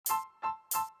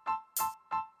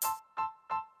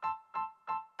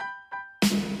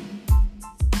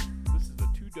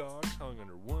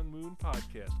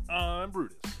Podcast. I'm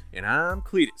Brutus. And I'm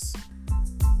Cletus.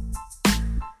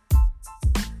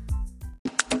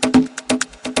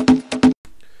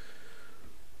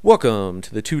 Welcome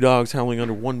to the Two Dogs Howling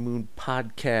Under One Moon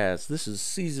podcast. This is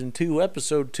season 2,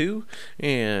 episode 2,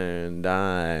 and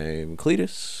I'm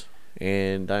Cletus,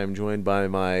 and I'm joined by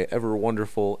my ever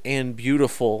wonderful and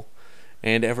beautiful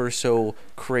and ever so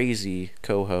crazy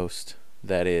co-host,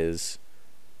 that is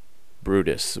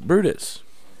Brutus.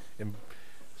 And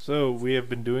so we have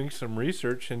been doing some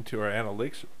research into our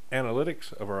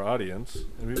analytics of our audience,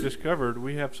 and we've discovered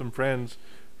we have some friends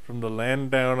from the land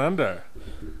down under.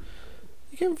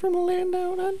 You came from the land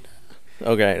down under.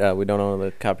 Okay, we don't own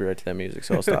the copyright to that music,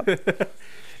 so I'll stop.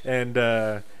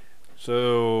 And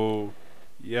so,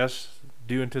 yes,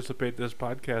 do anticipate this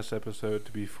podcast episode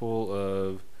to be full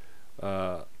of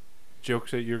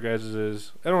jokes at your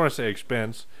guys' I don't want to say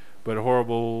expense, but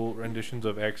horrible renditions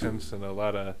of accents and a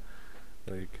lot of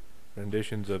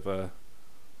renditions of the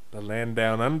land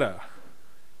down under.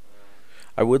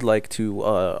 I would like to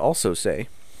also say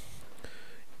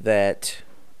that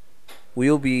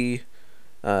we'd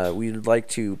like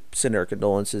to send our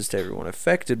condolences to everyone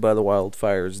affected by the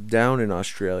wildfires down in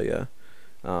Australia,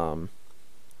 because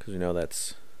we know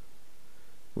that's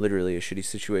literally a shitty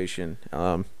situation.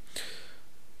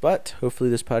 But hopefully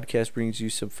this podcast brings you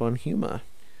some fun humor.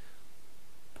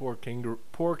 Poor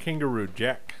kangaroo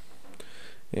Jack.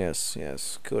 Yes,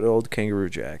 good old kangaroo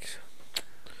Jack.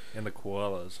 And the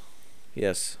koalas.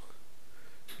 Yes.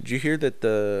 Did you hear that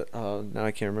now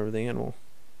I can't remember the animal.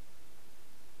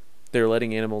 They're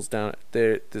letting animals down.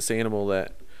 This animal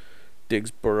that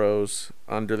digs burrows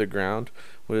under the ground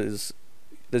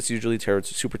that's usually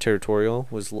super territorial,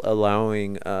 was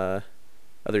allowing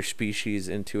other species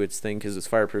into its thing because it's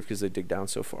fireproof because they dig down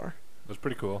so far. That's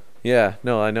pretty cool. Yeah,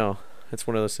 no, I know. It's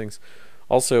one of those things.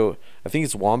 Also, I think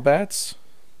it's wombats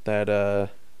that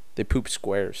they poop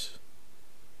squares.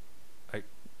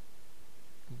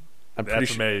 I'm pretty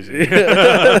sure. That's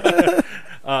amazing.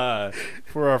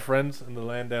 For our friends in the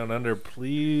land down under,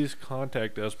 please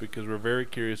contact us because we're very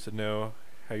curious to know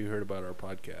how you heard about our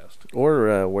podcast.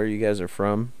 Or where you guys are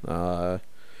from. On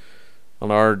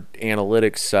our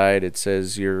analytics side, it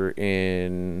says you're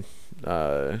in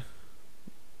the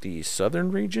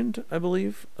southern region, I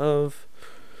believe, of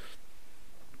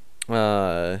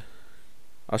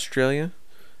Australia.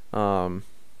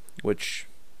 Which,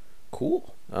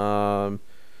 cool.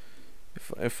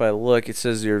 If I look, it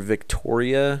says your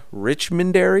Victoria,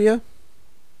 Richmond area.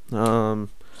 Sounds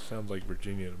like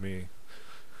Virginia to me.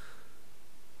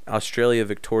 Australia,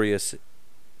 Victoria,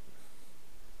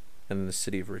 and the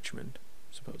city of Richmond,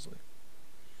 supposedly.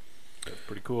 That's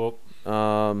pretty cool.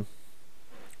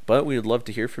 But we would love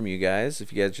to hear from you guys.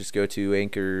 If you guys just go to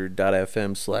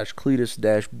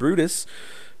anchor.fm/Cletus-Brutus,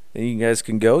 and you guys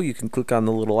can go. You can click on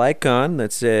the little icon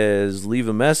that says leave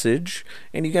a message,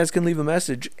 and you guys can leave a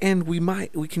message, and we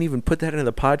can even put that into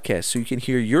the podcast so you can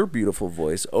hear your beautiful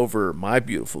voice over my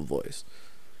beautiful voice.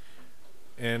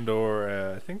 And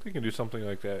or I think they can do something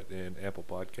like that in Apple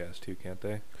Podcasts too, can't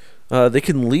they? They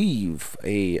can leave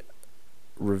a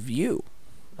review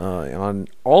on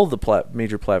all the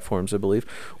major platforms, I believe.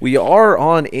 We are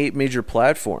on 8 major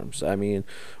platforms. I mean,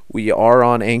 we are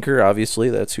on Anchor, obviously.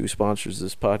 That's who sponsors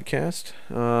this podcast.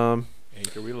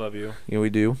 Anchor, we love you. Yeah, we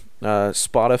do.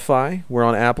 Spotify. We're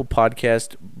on Apple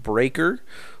Podcast, Breaker,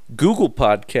 Google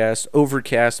Podcast,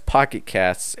 Overcast, Pocket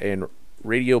Casts, and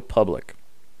Radio Public.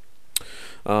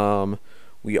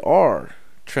 We are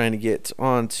trying to get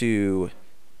onto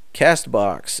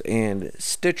Castbox and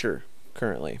Stitcher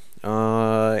currently.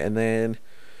 And then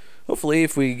hopefully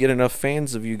if we get enough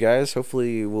fans of you guys,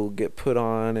 hopefully we'll get put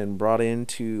on and brought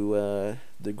into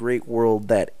the great world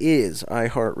that is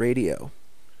iHeartRadio.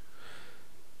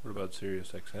 What about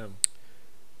Sirius XM?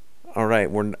 All right,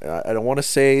 I don't want to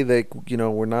say that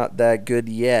we're not that good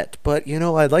yet, but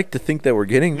I'd like to think that we're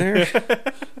getting there.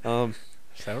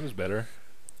 Sound is better.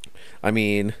 I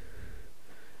mean,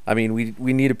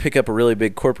 we need to pick up a really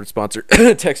big corporate sponsor,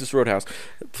 Texas Roadhouse.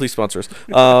 Please sponsor us.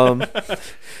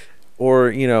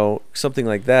 Or, something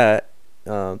like that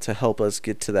to help us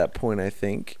get to that point, I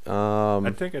think.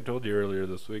 I think I told you earlier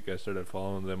this week I started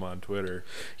following them on Twitter.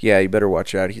 Yeah, you better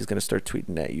watch out. He's going to start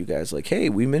tweeting at you guys like, hey,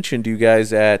 we mentioned you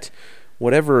guys at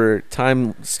whatever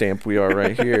time stamp we are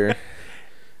right here.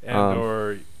 And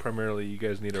or primarily you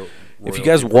guys need a if you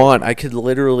guys want, I could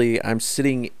literally,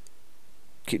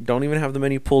 don't even have the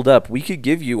menu pulled up. We could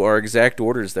give you our exact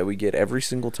orders that we get every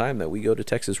single time that we go to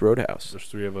Texas Roadhouse. There's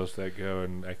 3 of us that go,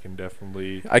 and I can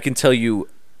tell you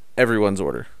everyone's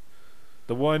order.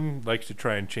 The one likes to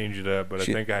try and change it up, but I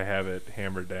think I have it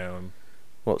hammered down.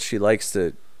 Well, she likes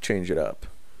to change it up.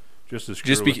 Just to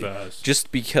screw with us.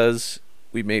 Just because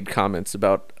we made comments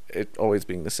about it always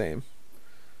being the same.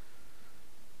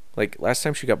 Like, last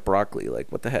time she got broccoli.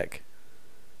 Like, what the heck?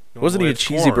 It wasn't even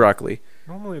cheesy corn. broccoli.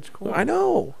 Normally it's corn. I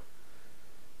know.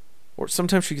 Or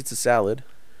sometimes she gets a salad.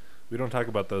 We don't talk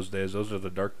about those days. Those are the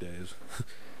dark days.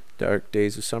 Dark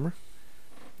days of summer.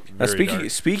 Very dark.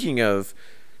 Speaking of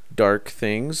dark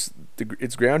things,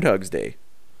 it's Groundhog's Day.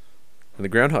 And the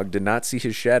groundhog did not see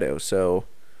his shadow, so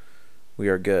we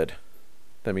are good.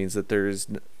 That means that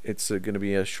it's going to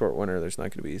be a short winter. There's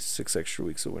not going to be 6 extra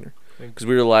weeks of winter. Because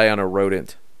we rely on a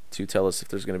rodent to tell us if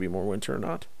there's going to be more winter or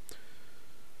not.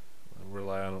 I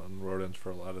rely on rodents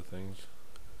for a lot of things.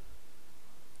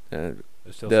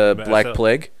 The Black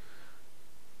Plague?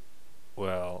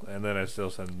 Well, and then I still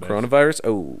send Coronavirus?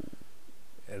 Oh.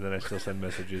 And then I still send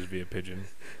messages via pigeon.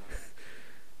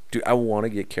 Dude, I want to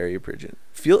get carrier pigeon.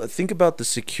 Think about the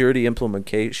security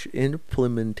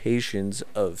implementations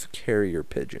of carrier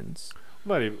pigeons.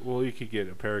 Well, you could get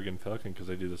a peregrine falcon because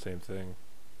they do the same thing.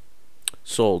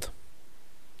 Sold.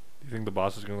 Do you think the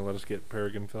boss is going to let us get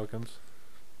peregrine falcons?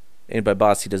 And by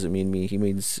boss, he doesn't mean me. He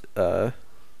means the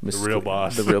real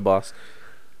boss. The real boss.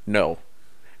 No.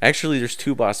 Actually, there's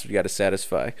two bosses we got to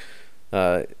satisfy.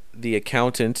 The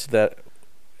accountant that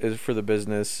is for the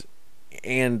business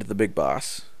and the big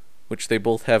boss, which they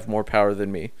both have more power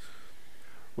than me.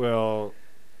 Well,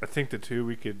 I think the two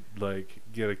we could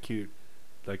get a cute,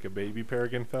 a baby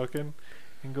peregrine falcon,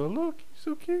 and go, look, he's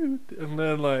so cute, and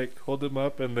then hold him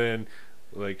up, and then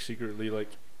secretly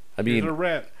here's a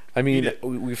rat. I mean,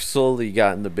 we've slowly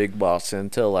gotten the big boss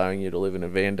into allowing you to live in a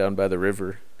van down by the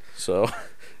river, so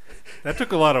that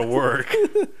took a lot of work.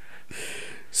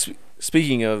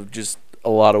 Speaking of just a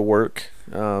lot of work,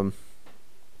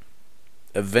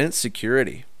 event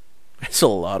security. It's a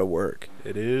lot of work.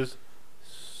 It is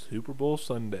Super Bowl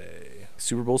Sunday.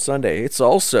 Super Bowl Sunday. It's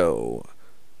also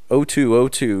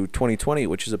 02/02/2020,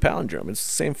 which is a palindrome. It's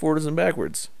the same forwards and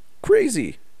backwards.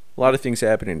 Crazy. A lot of things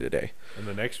happening today. And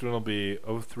the next one will be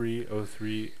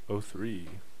 03/03/03.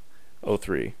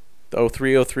 03. The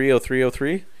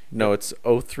 03/03/03/03? No, it's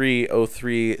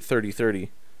 03/03/30/30.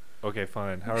 Okay,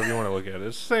 fine. However you want to look at it.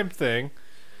 It's the same thing.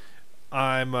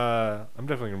 I'm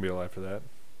definitely gonna be alive for that.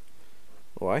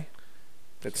 Why?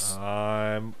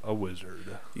 I'm a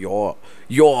wizard. You're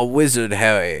a wizard,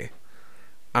 Harry.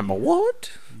 I'm a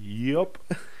what? Yep.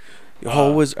 You're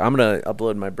a wizard. I'm gonna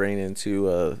upload my brain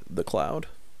into the cloud.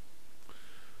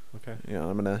 Okay. Yeah,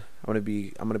 I'm gonna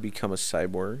become a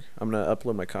cyborg. I'm gonna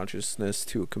upload my consciousness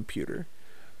to a computer.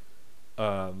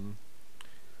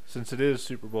 Since it is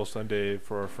Super Bowl Sunday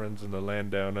for our friends in the land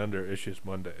down under, it's just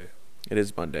Monday. It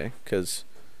is Monday because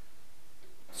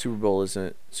Super Bowl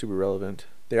isn't super relevant.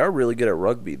 They are really good at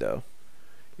rugby, though.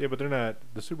 Yeah, but they're not.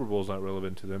 The Super Bowl's not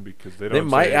relevant to them because they don't. It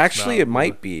might actually. It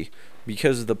might be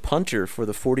because the punter for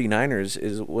the 49ers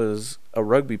was a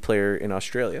rugby player in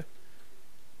Australia.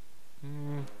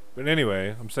 But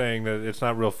anyway, I'm saying that it's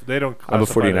not real. They don't. I'm a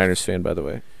 49ers fan, by the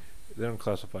way. They don't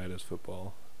classify it as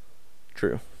football.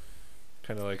 True.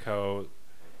 Kind of like how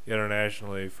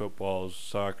internationally football is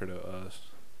soccer to us.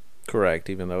 Correct,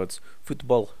 even though it's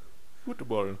football.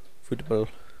 Football. Football.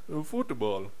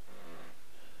 Football.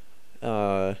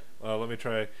 Let me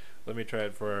try it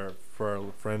for our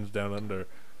friends down under.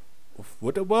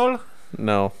 Football?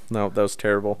 No, that was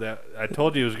terrible. I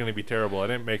told you it was going to be terrible. I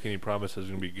didn't make any promises it was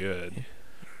going to be good.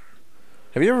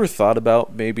 Have you ever thought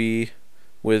about maybe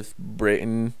with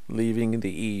Britain leaving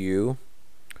the EU,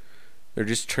 they're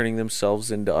just turning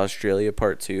themselves into Australia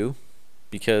Part 2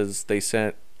 because they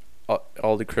sent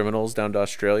all the criminals down to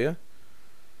Australia?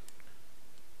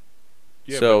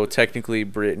 Yeah, so technically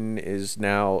Britain is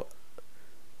now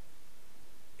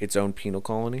its own penal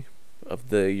colony of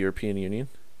the European Union?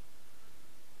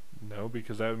 No,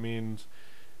 because that means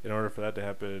in order for that to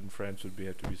happen, France would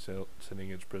have to be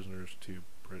sending its prisoners to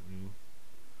Britain.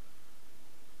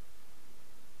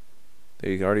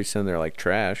 They already send their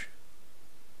trash.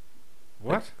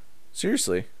 What?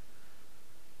 Seriously.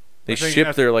 They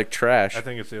ship their trash. I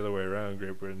think it's the other way around.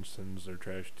 Great Britain sends their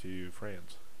trash to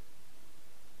France.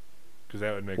 Because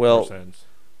that would make more sense.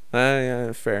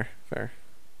 Yeah, fair.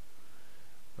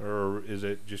 Or is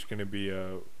it just going to be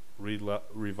a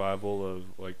revival of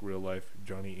real life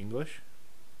Johnny English?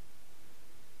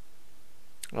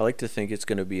 I like to think it's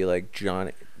going to be like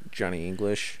Johnny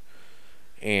English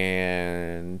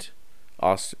and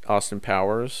Austin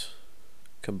Powers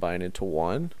combined into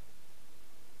one,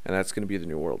 and that's going to be the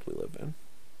new world we live in.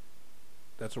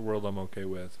 That's a world I'm okay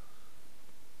with.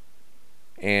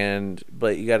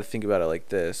 But you got to think about it like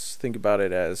this. Think about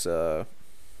it as a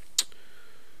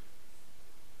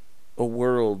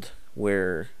world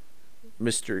where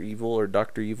Mr. Evil or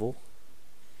Dr. Evil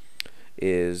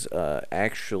is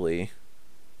actually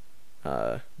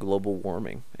global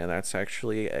warming, and that's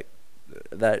actually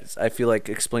that I feel like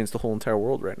explains the whole entire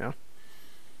world right now.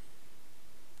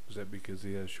 Is that because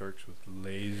he has sharks with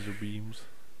laser beams?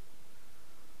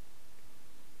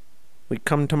 We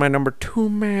come to my number 2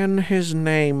 man. His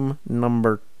name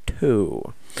number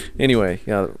 2. Anyway,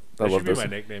 yeah, I love That should be this. my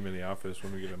nickname in the office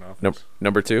when we get an office.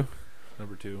 Number 2.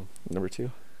 Number 2. Number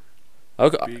 2.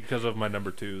 Okay. Because of my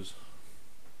number 2s.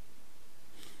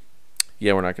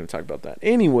 Yeah, we're not going to talk about that.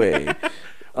 Anyway,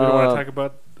 We don't want to talk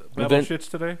about battle shits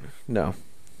today? No,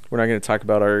 we're not going to talk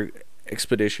about our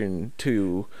expedition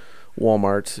to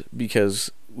Walmart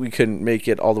because we couldn't make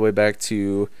it all the way back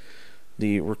to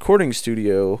the recording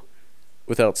studio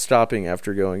without stopping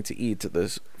after going to eat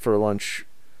this for lunch.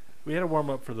 We had to warm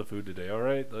up for the food today, all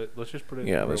right? Let's just put it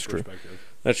in real perspective.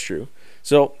 That's true.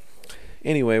 So,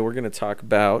 anyway, we're going to talk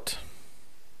about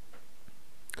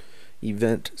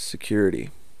event security.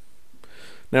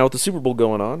 Now, with the Super Bowl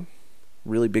going on,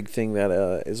 really big thing that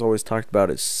is always talked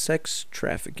about is sex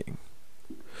trafficking.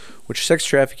 Which sex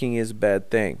trafficking is a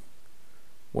bad thing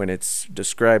when it's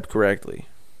described correctly.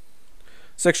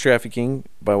 Sex trafficking,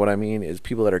 by what I mean, is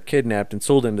people that are kidnapped and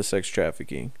sold into sex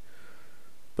trafficking.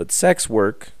 But sex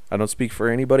work, I don't speak for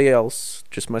anybody else,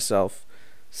 just myself.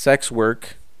 Sex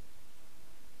work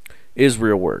is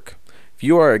real work. If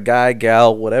you are a guy,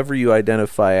 gal, whatever you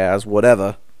identify as,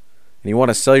 whatever, and you want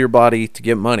to sell your body to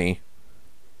get money,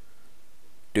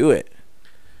 do it.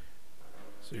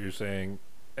 So you're saying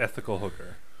ethical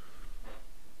hooker.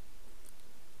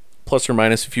 Plus or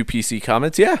minus a few PC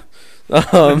comments, yeah.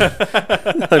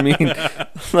 I mean,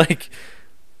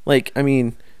 I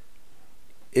mean,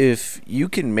 if you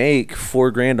can make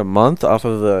 $4,000 a month off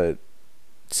of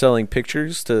selling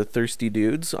pictures to thirsty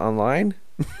dudes online,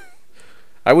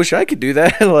 I wish I could do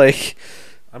that. Like,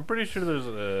 I'm pretty sure there's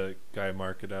a guy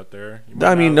market out there.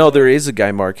 I mean, no, there is a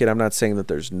guy market. I'm not saying that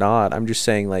there's not. I'm just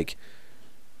saying, like,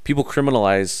 people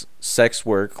criminalize sex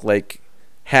work, like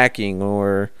hacking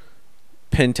or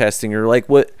pen testing, or like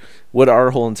what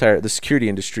our whole the security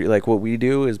industry, like what we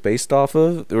do is based off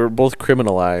of. We're both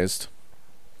criminalized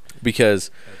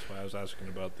because that's why I was asking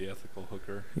about the ethical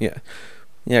hooker. Yeah,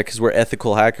 because we're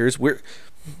ethical hackers. We're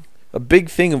a big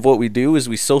thing of what we do is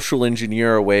we social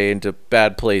engineer our way into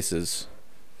bad places.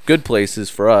 Good places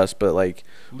for us, but like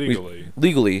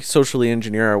legally socially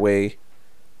engineer our way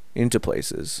into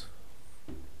places.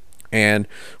 And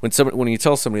when you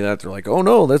tell somebody that, they're like, "Oh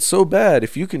no, that's so bad.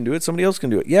 If you can do it, somebody else can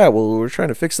do it." Yeah, well, we're trying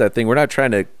to fix that thing. We're not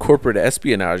trying to corporate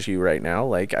espionage you right now.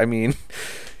 Like, I mean,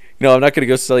 I'm not going to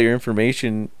go sell your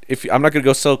information. I'm not going to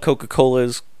go sell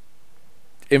Coca-Cola's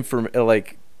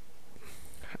information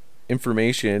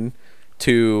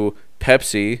to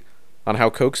Pepsi on how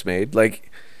Coke's made. Like,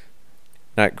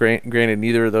 not granted,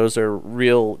 neither of those are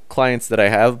real clients that I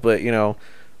have, but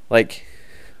like.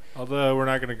 Although we're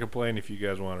not going to complain if you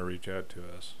guys want to reach out to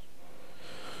us.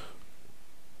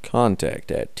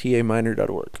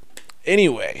 Contact@taminor.org.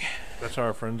 Anyway. That's how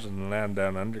our friends in the land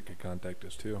down under can contact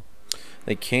us too.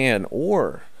 They can,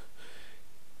 or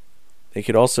they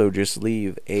could also just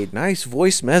leave a nice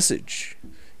voice message.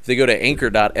 If they go to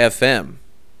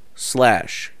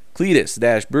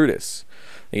anchor.fm/Cletus-Brutus,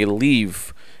 they can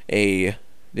leave they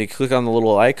click on the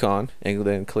little icon and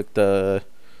then click the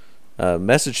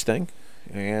message thing.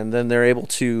 And then they're able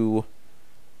to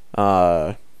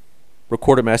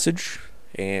record a message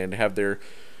and have their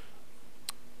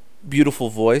beautiful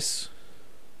voice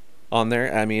on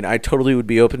there. I mean, I totally would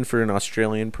be open for an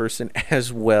Australian person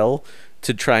as well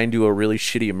to try and do a really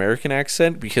shitty American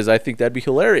accent because I think that'd be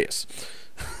hilarious.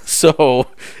 So,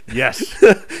 yes,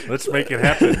 let's make it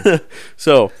happen.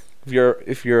 So,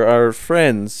 if you're our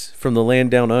friends from the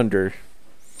land down under,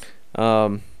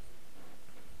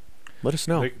 let us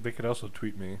know. They could also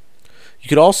tweet me. You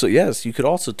could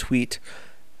also tweet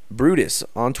Brutus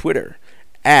on Twitter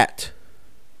at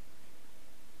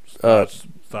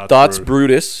Thoughts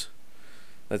Brutus.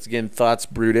 That's again Thoughts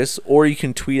Brutus. Or you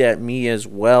can tweet at me as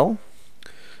well,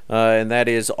 and that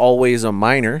is Always a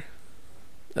Minor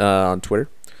on Twitter.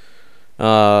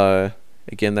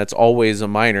 Again, that's Always a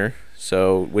Minor.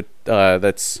 So with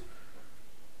that's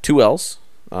 2 L's,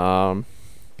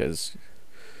 because.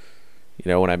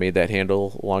 When I made that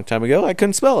handle a long time ago, I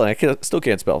couldn't spell, and I still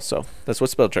can't spell. So that's what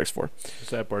spell check's for. The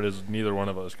sad part is neither one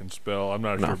of us can spell. I'm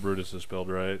not sure Brutus is spelled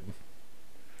right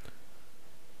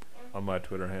on my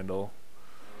Twitter handle.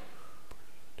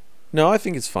 No, I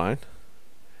think it's fine.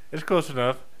 It's close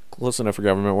enough. Close enough for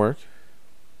government work.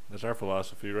 That's our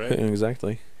philosophy, right?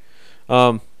 Exactly.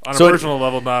 On a personal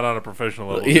level, not on a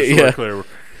professional level. Yeah. Clear.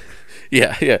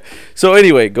 Yeah. So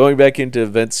anyway, going back into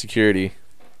event security,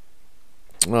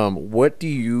 what do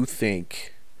you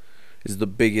think is the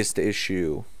biggest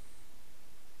issue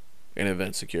in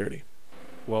event security?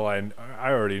 Well, I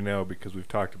already know because we've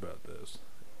talked about this.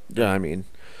 Yeah, I mean,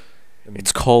 And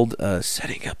it's called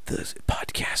setting up the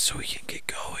podcast so we can get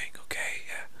going. Okay,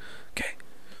 yeah, okay.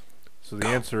 so the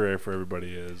answer for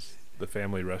everybody is the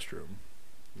family restroom.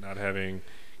 Not having,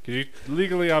 because you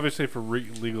legally, obviously, for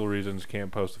legal reasons,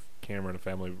 can't post a camera in a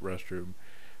family restroom.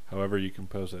 However, you can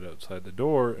post it outside the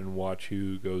door and watch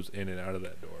who goes in and out of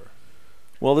that door.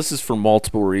 Well, this is for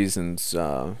multiple reasons.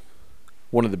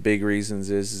 One of the big reasons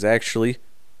is actually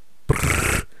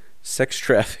sex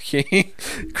trafficking.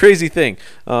 Crazy thing.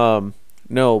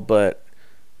 No, but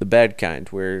the bad kind,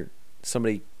 where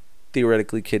somebody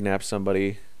theoretically kidnaps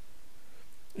somebody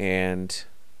and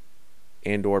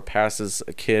or passes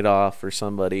a kid off or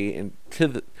somebody and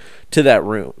to that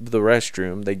room, the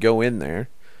restroom. They go in there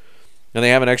and they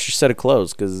have an extra set of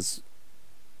clothes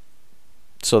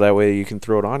so that way you can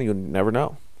throw it on. You never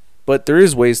know. But there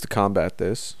is ways to combat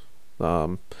this.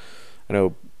 I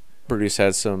know Bruce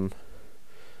has some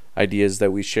ideas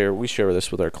that we share. We share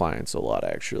this with our clients a lot,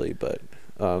 actually. But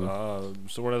so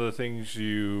one of the things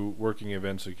you working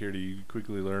event security you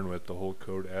quickly learn with the whole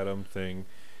Code Adam thing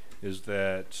is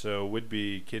that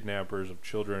would-be kidnappers of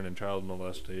children and child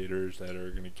molestators that are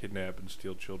going to kidnap and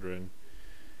steal children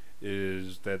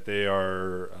is that they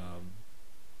are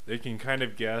they can kind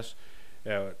of guess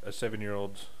at a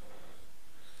 7-year-old's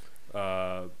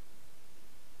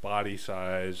body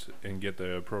size and get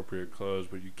the appropriate clothes,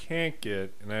 but you can't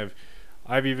get, and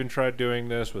I've even tried doing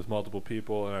this with multiple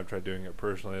people, and I've tried doing it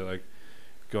personally, like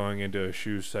going into a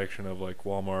shoe section of like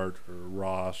Walmart or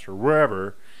Ross or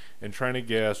wherever and trying to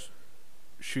guess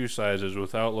shoe sizes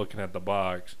without looking at the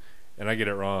box, and I get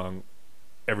it wrong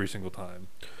every single time.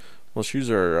 Well,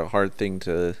 shoes are a hard thing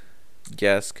to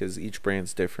guess because each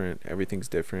brand's different. Everything's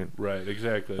different. Right,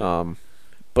 exactly.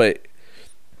 But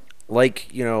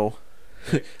like, you know,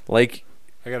 like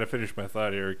I gotta finish my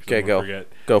thought here because okay, I'm gonna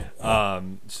go.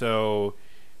 forget. So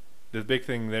the big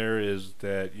thing there is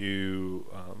that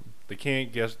they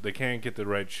can't get the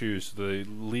right shoes, so they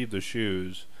leave the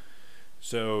shoes.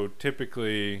 So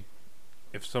typically,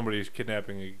 if somebody's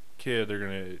kidnapping a kid, they're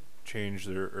gonna change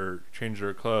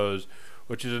their clothes,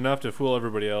 which is enough to fool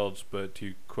everybody else. But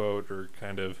to quote or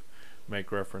kind of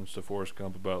make reference to Forrest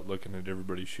Gump about looking at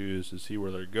everybody's shoes to see where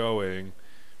they're going,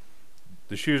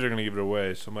 the shoes are going to give it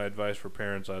away. So my advice for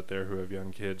parents out there who have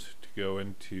young kids to go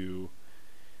into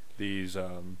these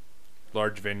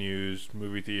large venues,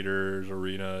 movie theaters,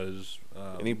 arenas,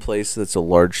 any place that's a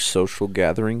large social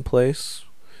gathering place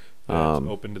that's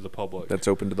open to the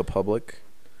public.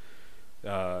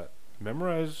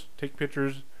 Memorize, take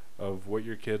pictures of what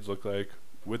your kids look like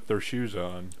with their shoes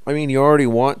on. I mean, you already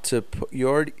want to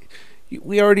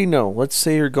we already know. Let's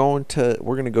say we're going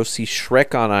to go see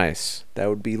Shrek on Ice. That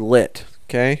would be lit.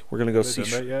 Okay, we're gonna go see. Have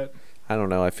they done that yet? I don't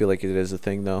know. I feel like it is a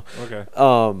thing though. Okay.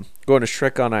 Going to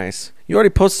Shrek on Ice. You already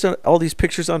posted all these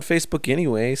pictures on Facebook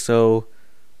anyway, so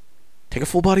take a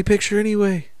full body picture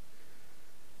anyway.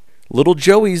 Little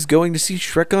Joey's going to see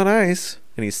Shrek on Ice,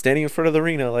 and he's standing in front of the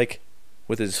arena like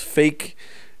with his fake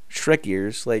Shrek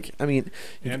ears. Like, I mean,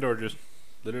 or just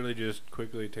literally just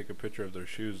quickly take a picture of their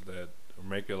shoes or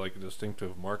make it like a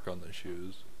distinctive mark on the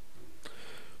shoes.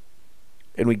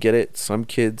 And we get it. Some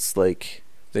kids, like,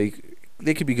 they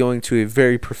could be going to a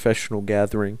very professional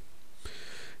gathering,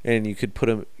 and you could put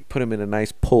them in a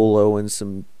nice polo and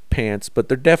some pants, but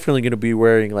they're definitely going to be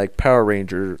wearing like Power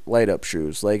Ranger light up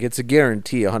shoes. Like, it's a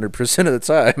guarantee 100% of the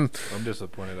time. I'm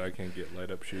disappointed I can't get light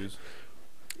up shoes.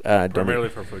 Primarily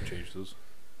for foot chases.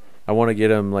 I want to get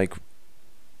them like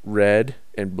red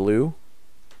and blue.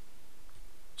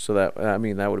 So that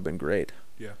would have been great.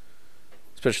 Yeah.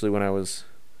 Especially when I was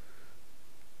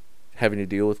having to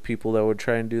deal with people that would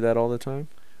try and do that all the time.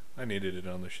 I needed it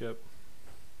on the ship.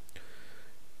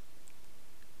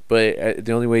 But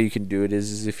the only way you can do it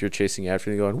is if you're chasing after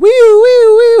and going, woo,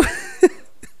 woo, woo.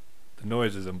 The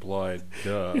noise is implied.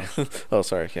 Duh. Oh,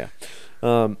 sorry. Yeah.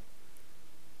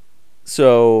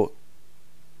 So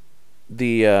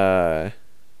the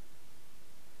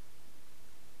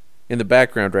in the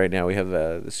background right now we have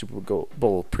the Super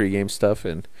Bowl pregame stuff,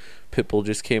 and Pitbull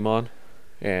just came on,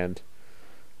 and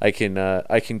I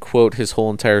can quote his whole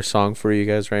entire song for you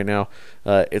guys right now.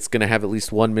 It's gonna have at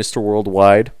least one Mr.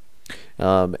 Worldwide,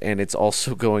 and it's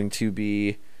also going to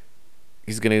be,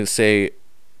 he's gonna say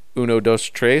uno dos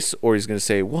tres, or he's gonna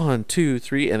say 1 2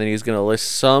 3, and then he's gonna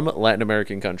list some Latin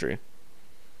American country.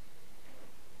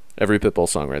 Every Pitbull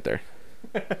song right there.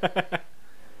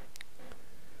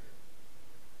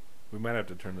 We might have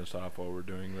to turn this off while we're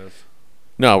doing this.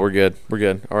 No, we're good. We're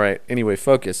good. All right. Anyway,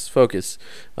 focus.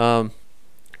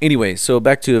 Anyway, so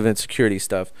back to event security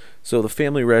stuff. So the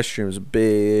family restroom is a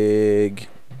big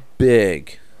thing.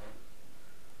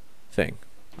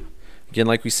 Again,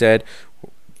 like we said,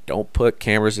 don't put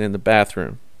cameras in the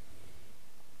bathroom.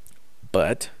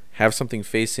 But have something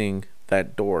facing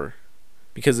that door,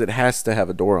 because it has to have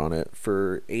a door on it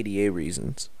for ADA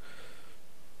reasons.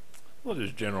 Well,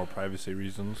 just general privacy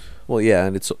reasons. Well, yeah,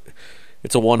 and it's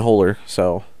a one-holer,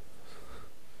 so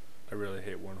I really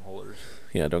hate one-holers.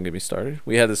 yeah, don't get me started.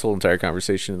 We had this whole entire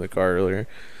conversation in the car earlier.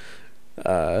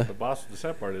 The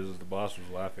sad part is the boss was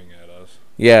laughing at us.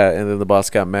 Yeah, and then the boss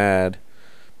got mad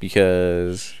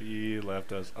because she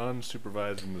left us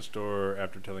unsupervised in the store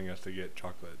after telling us to get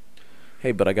chocolate.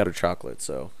 Hey, but I got her chocolate,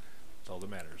 so that's all that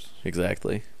matters.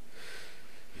 Exactly.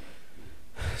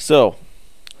 So,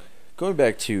 going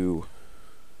back to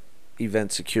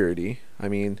event security, I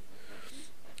mean,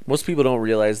 most people don't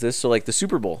realize this. So, like the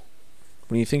Super Bowl,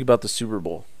 when you think about the Super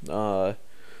Bowl,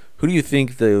 who do you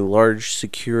think the large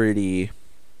security,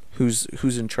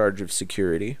 who's in charge of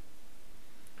security?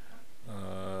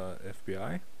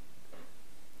 FBI?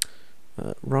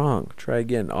 Wrong. Try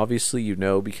again. Obviously, you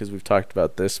know because we've talked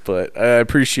about this, but I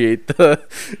appreciate the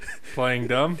playing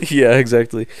dumb. Yeah,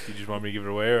 exactly. You just want me to give it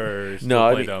away, or still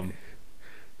no, play dumb?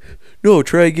 No,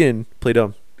 try again. Play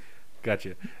dumb.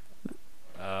 Gotcha.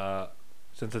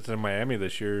 Since it's in Miami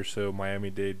this year, so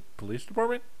Miami-Dade Police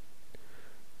Department?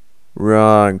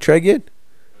 Wrong. Try again.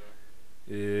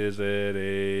 Is it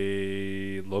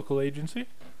a local agency?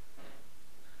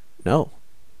 No.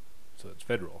 So it's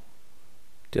federal.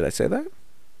 Did I say that?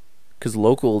 Because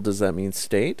local, does that mean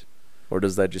state? Or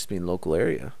does that just mean local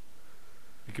area?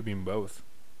 It could mean both.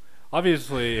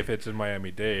 Obviously, if it's in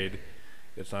Miami-Dade,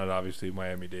 it's not obviously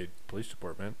Miami-Dade Police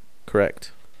Department.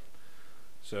 Correct.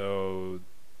 So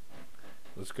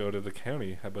let's go to the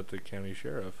county. How about the county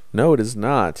sheriff? No, it is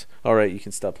not. All right, you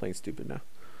can stop playing stupid now.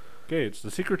 Okay, it's the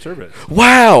Secret Service.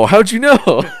 Wow, how'd you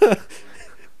know?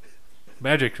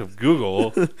 Magic of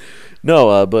Google.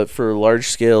 No, but for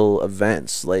large-scale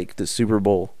events like the Super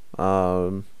Bowl,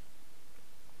 any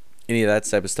of that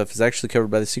type of stuff is actually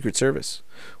covered by the Secret Service,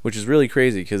 which is really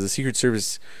crazy because the Secret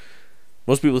Service,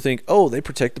 most people think, oh, they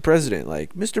protect the president,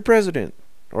 like Mr. President,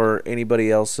 or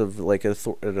anybody else of like an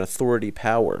authority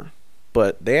power.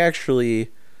 But they actually,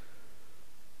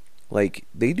 like,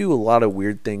 they do a lot of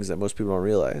weird things that most people don't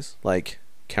realize, like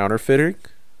counterfeiting.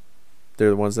 They're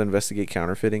the ones that investigate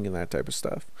counterfeiting and that type of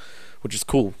stuff, which is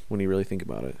cool when you really think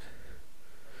about it.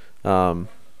 I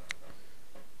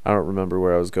don't remember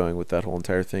where I was going with that whole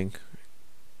entire thing.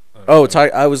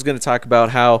 I was going to talk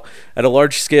about how at a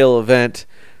large scale event,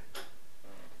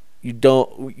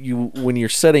 when you're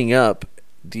setting up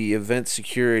the event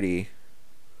security.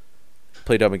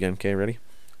 Play dumb again. Okay, ready?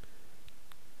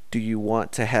 Do you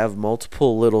want to have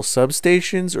multiple little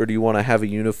substations, or do you want to have a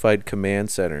unified command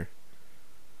center?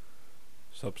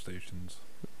 Substations.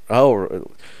 Oh,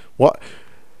 what?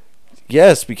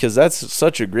 Yes, because that's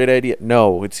such a great idea.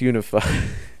 No, it's unified.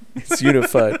 It's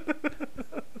unified.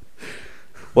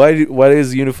 Why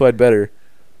is unified better?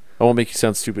 I won't make you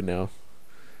sound stupid now.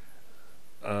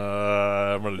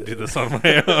 I'm gonna do this on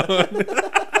my own.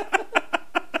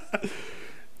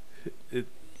 It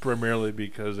primarily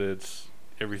because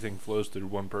everything flows through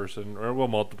one person, or well,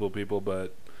 multiple people,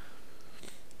 but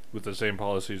with the same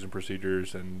policies and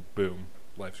procedures, and boom,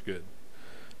 life's good.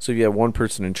 So if you have one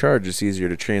person in charge, it's easier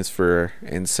to transfer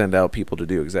and send out people to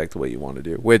do exactly what you want to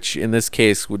do, which in this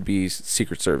case would be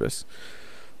Secret Service.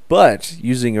 But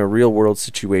using a real world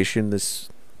situation, this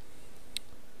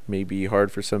may be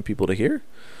hard for some people to hear.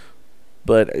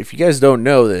 But if you guys don't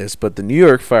know this, but the New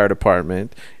York Fire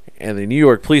Department and the New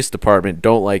York Police Department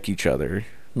don't like each other.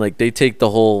 Like, they take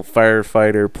the whole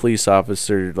firefighter, police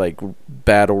officer, like,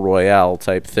 battle royale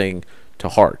type thing to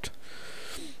heart.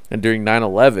 And during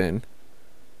 9/11,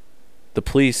 the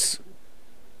police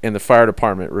and the fire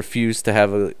department refused to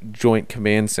have a joint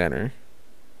command center.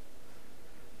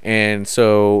 And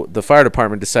so the fire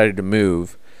department decided to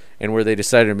move, and where they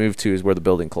decided to move to is where the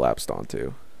building collapsed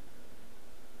onto.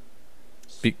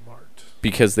 Smart.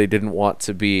 Because they didn't want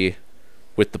to be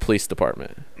with the police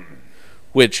department.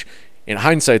 Which, in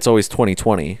hindsight, it's always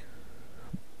 20/20.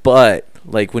 But,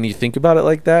 like, when you think about it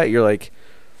like that, you're like,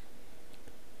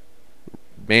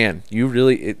 man, you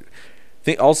really...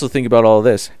 Also think about all of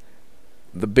this.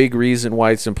 The big reason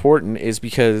why it's important is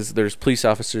because there's police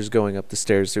officers going up the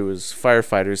stairs who was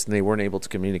firefighters, and they weren't able to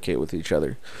communicate with each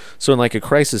other. So in like a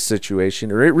crisis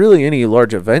situation, or really any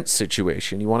large event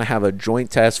situation, you want to have a joint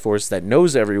task force that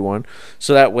knows everyone,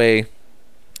 so that way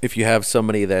if you have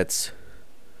somebody that's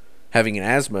having an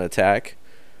asthma attack,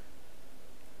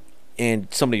 and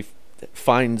somebody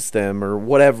finds them or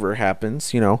whatever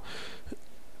happens, do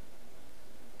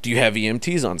you have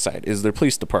EMTs on site? Is there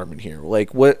police department here?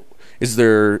 Like, what is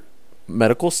there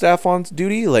medical staff on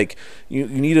duty? Like, you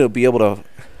need to be able to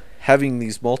having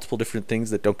these multiple different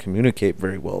things that don't communicate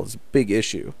very well is a big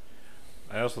issue.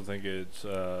 I also think it's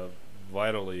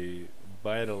vitally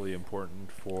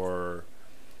important for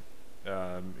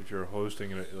if you're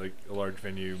hosting a large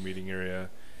venue meeting area,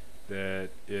 that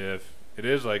if it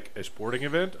is like a sporting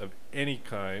event of any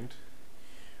kind,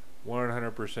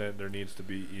 100% there needs to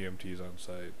be EMTs on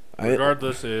site,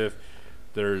 regardless if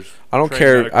there's. I don't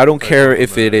care. I don't care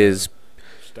if it is.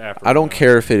 I don't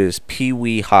care if it is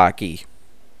pee-wee hockey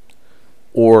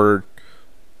or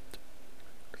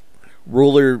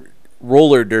roller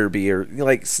derby or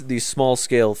like these small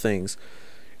scale things.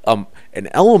 An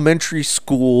elementary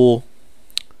school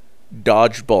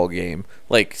dodgeball game,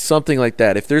 like something like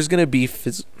that. If there's gonna be,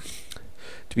 to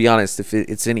be honest, if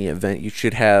it's any event, you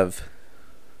should have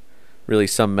really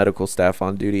some medical staff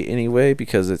on duty anyway,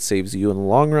 because it saves you in the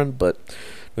long run. But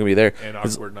we're gonna be there. And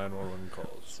awkward 911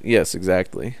 calls. Yes,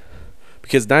 exactly.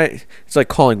 Because it's like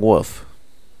calling wolf.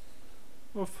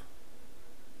 Woof.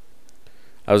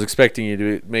 I was expecting you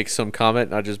to make some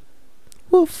comment, not just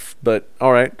woof. But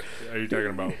all right. Are you talking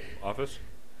about office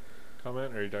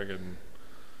comment, or are you talking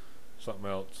something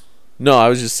else? No, I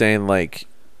was just saying like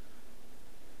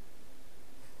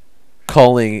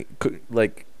calling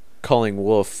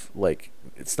wolf, like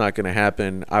it's not going to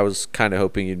happen. I was kind of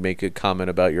hoping you'd make a comment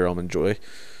about your Almond Joy.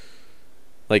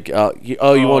 Like, you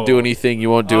won't do anything. You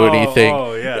won't do anything.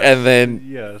 Oh, yeah. And then,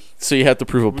 yes. So you have to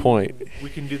prove a point. We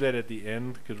can do that at the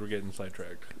end because we're getting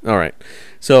sidetracked. All right.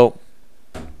 So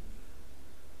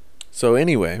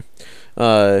anyway,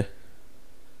 if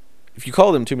you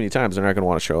call them too many times, they're not going to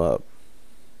want to show up.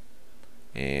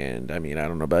 And I mean, I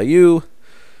don't know about you,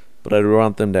 but I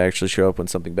want them to actually show up when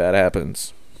something bad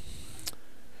happens.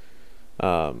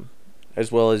 As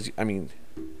well as, I mean,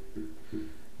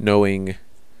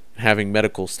 having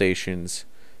medical stations,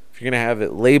 if you're going to have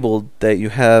it labeled that you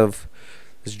have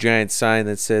this giant sign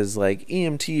that says like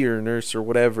EMT or nurse or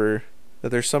whatever, that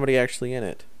there's somebody actually in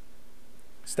it,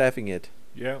 staffing it.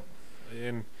 Yeah.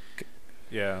 And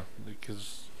yeah,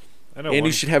 because I know. And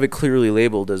you should have it clearly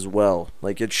labeled as well.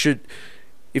 Like it should,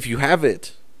 if you have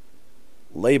it,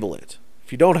 label it.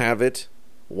 If you don't have it,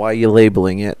 why are you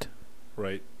labeling it?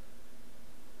 Right.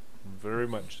 Very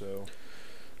much so.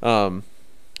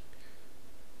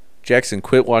 Jackson,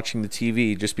 quit watching the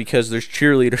TV. Just because there's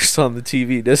cheerleaders on the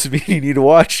TV doesn't mean you need to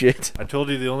watch it. I told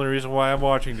you the only reason why I'm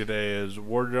watching today is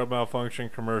wardrobe malfunction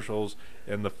commercials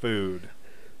and the food.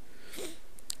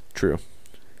 True.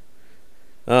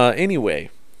 Anyway,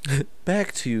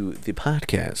 back to the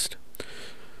podcast.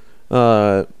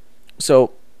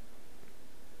 So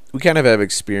we kind of have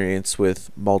experience with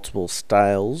multiple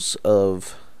styles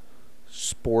of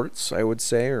sports, I would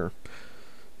say, or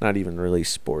not even really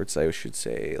sports, I should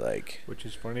say, like. Which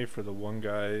is funny for the one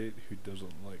guy who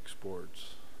doesn't like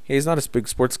sports. He's not a big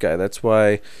sports guy. That's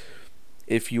why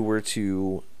if you were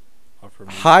to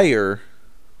hire,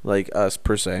 like us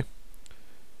per se,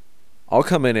 I'll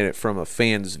come in it from a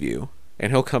fan's view,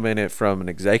 and he'll come in it from an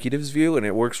executive's view, and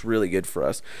it works really good for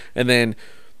us. And then,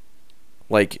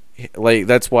 like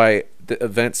that's why the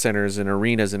event centers and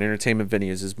arenas and entertainment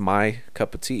venues is my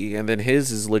cup of tea, and then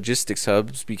his is logistics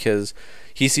hubs because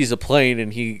he sees a plane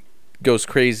and he goes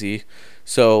crazy.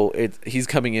 So he's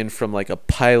coming in from like a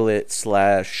pilot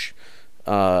slash.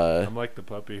 I'm like the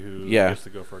puppy who gets to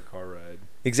go for a car ride.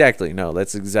 Exactly. No,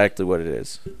 that's exactly what it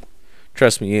is.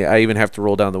 Trust me, I even have to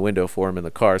roll down the window for him in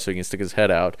the car so he can stick his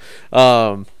head out.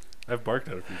 I've barked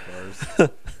at a few cars.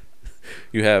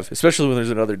 You have, especially when there's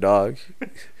another dog.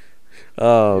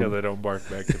 Yeah, they don't bark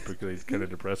back typically. It kind of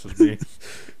depresses me.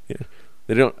 Yeah,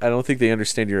 they don't. I don't think they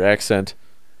understand your accent.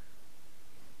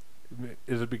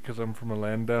 Is it because I'm from a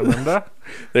land down under?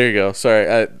 There you go.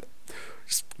 Sorry,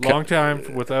 long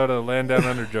time without a land down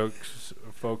under jokes,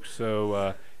 folks.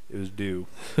 So it was due.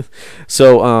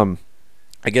 So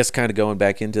I guess kind of going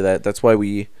back into that. That's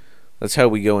how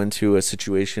we go into a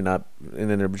situation not in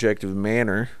an objective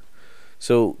manner.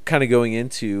 So kind of going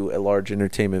into a large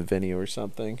entertainment venue or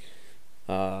something.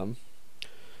 One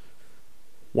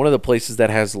of the places that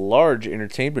has large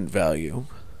entertainment value,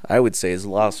 I would say, is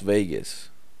Las Vegas.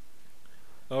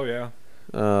 Oh, yeah.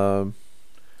 But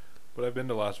I've been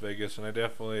to Las Vegas, and I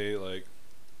definitely like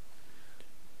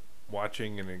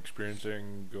watching and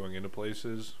experiencing going into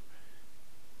places.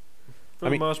 For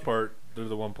the most part, they're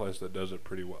the one place that does it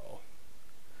pretty well,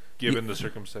 given the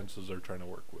circumstances they're trying to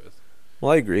work with.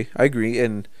 Well, I agree,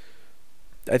 and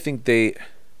I think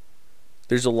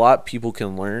there's a lot people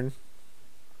can learn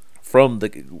from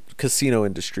the casino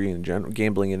industry in general,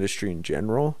 gambling industry in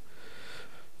general,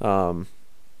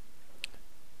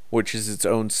 which is its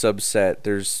own subset.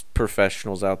 There's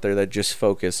professionals out there that just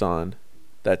focus on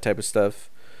that type of stuff.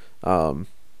 But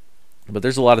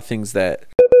there's a lot of things that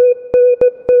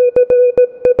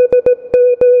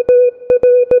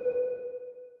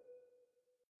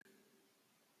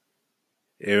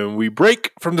And we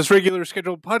break from this regular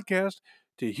scheduled podcast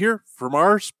to hear from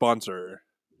our sponsor.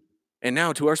 And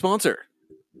now to our sponsor.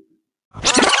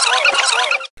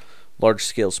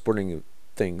 Large-scale sporting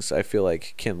things, I feel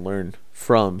like, can learn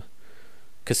from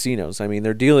casinos. I mean,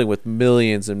 they're dealing with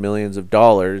millions and millions of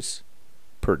dollars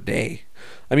per day.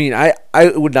 I mean, I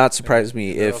would not surprise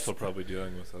me they're if... also probably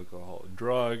dealing with alcohol and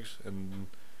drugs, and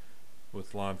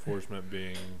with law enforcement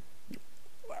being...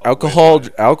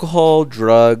 Alcohol,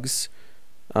 drugs...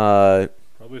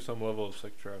 probably some level of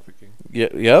sex trafficking.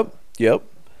 Yep.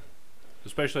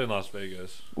 Especially in Las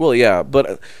Vegas. Well, yeah,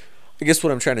 but I guess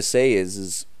what I'm trying to say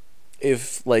is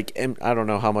if, like, I don't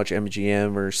know how much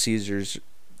MGM or Caesars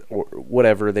or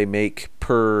whatever they make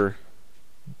per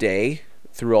day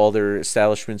through all their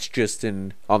establishments just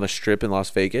on the Strip in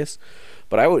Las Vegas,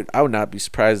 but I would not be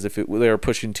surprised if they were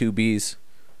pushing 2 Bs.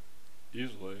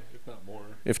 Easily,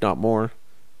 if not more,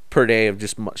 per day of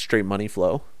just straight money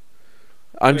flow.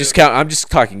 I'm just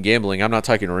talking gambling. I'm not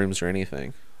talking rooms or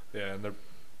anything. Yeah, and they're,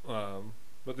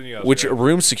 but then you which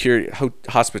room security,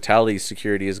 hospitality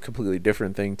security is a completely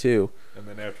different thing too. And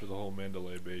then after the whole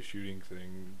Mandalay Bay shooting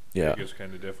thing, yeah, Vegas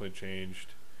kind of definitely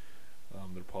changed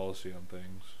their policy on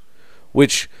things.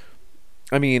 Which,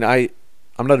 I mean, I'm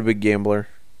not a big gambler,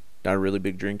 not a really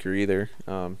big drinker either.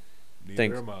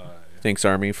 Neither am I. Thanks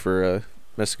Army for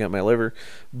messing up my liver.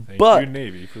 Thank but you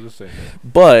Navy for the same.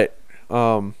 But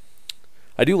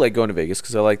I do like going to Vegas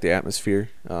because I like the atmosphere.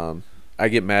 I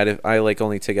get mad if I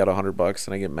only take out $100,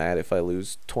 and I get mad if I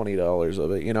lose $20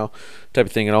 of it, type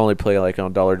of thing. And I only play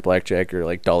on dollar blackjack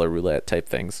or dollar roulette type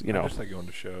things, I just like going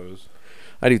to shows.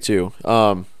 I do too.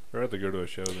 I'd rather go to a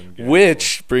show than gamble.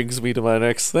 Which brings me to my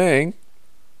next thing.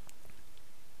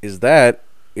 Is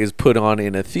put on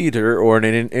in a theater or in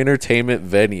an entertainment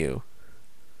venue?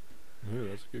 Ooh,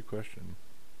 that's a good question.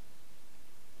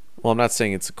 Well, I'm not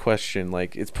saying it's a question.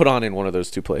 It's put on in one of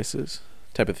those two places,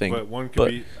 type of thing. But one could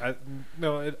be. I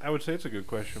would say it's a good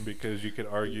question because you could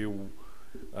argue,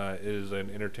 can an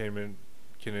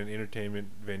entertainment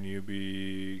venue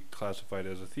be classified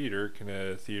as a theater? Can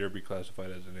a theater be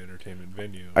classified as an entertainment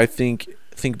venue? I think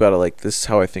about it like this. Is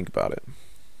how I think about it.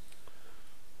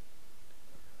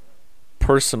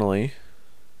 Personally,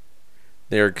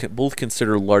 they are both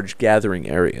considered large gathering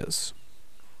areas.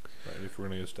 Right, if we're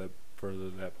going to go a step further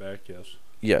than that back, yes.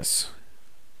 Yes.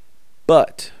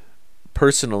 But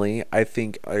personally, I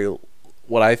think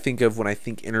what I think of when I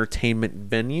think entertainment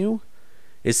venue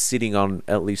is sitting on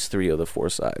at least 3 of the 4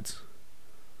 sides.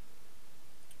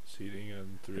 Seating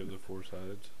on 3 of the 4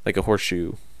 sides? Like a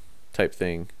horseshoe type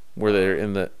thing where they're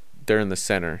in the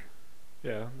center.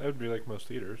 Yeah, that would be like most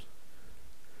theaters.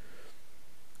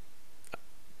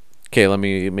 Okay, let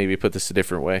me maybe put this a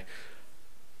different way.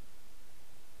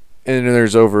 And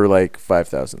there's over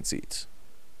 5,000 seats.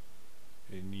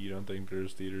 And you don't think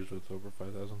there's theaters with over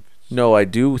 5,000 seats? No, I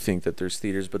do think that there's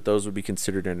theaters, but those would be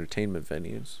considered entertainment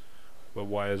venues. But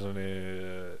why isn't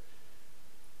it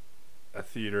a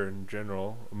theater in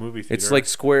general, a movie theater? It's like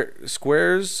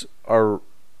squares are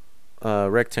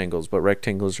rectangles, but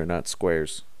rectangles are not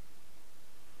squares.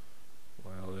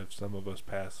 Well, if some of us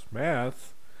pass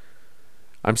math...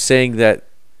 I'm saying that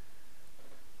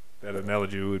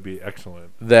analogy would be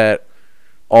excellent. That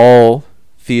all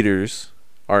theaters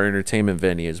are entertainment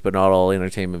venues, but not all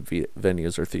entertainment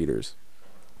venues are theaters.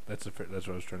 That's what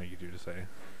I was trying to get you to say.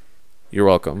 You're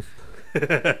welcome.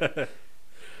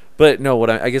 But no,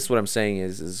 I guess what I'm saying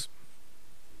is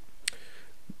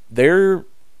they're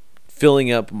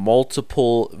filling up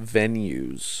multiple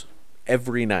venues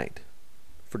every night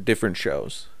for different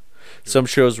shows. Sure. Some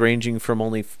shows ranging from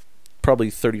only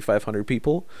probably 3,500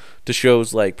 people to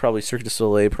shows probably Cirque du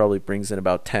Soleil probably brings in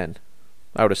about 10,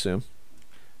 I would assume,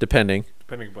 depending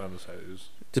upon the size.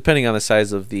 Depending on the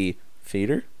size of the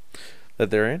theater that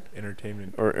they're in.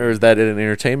 Entertainment. Or is that an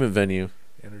entertainment venue?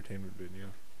 Entertainment venue.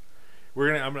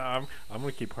 I'm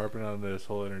gonna keep harping on this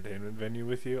whole entertainment venue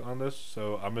with you on this.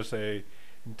 So I'm gonna say,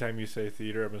 anytime you say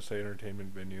theater, I'm gonna say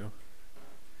entertainment venue.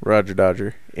 Roger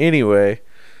Dodger. Anyway,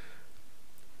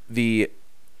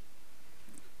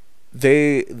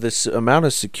 this amount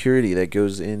of security that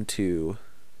goes into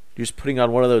just putting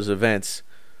on one of those events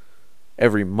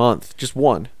every month, just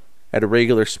one, at a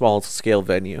regular small scale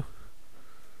venue,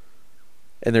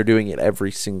 and they're doing it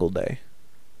every single day.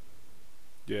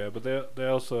 Yeah, but they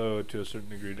also, to a certain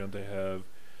degree, don't they have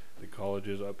the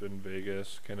colleges up in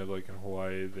Vegas, kind of like in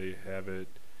Hawaii, they have it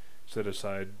set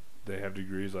aside. They have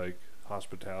degrees like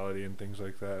hospitality and things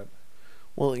like that.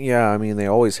 Well, yeah, I mean, they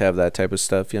always have that type of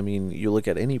stuff. I mean, you look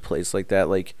at any place like that,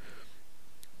 like,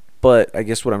 but I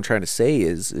guess what I'm trying to say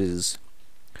is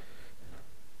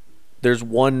there's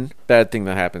one bad thing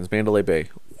that happens. Mandalay Bay,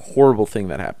 horrible thing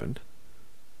that happened.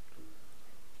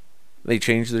 They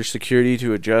changed their security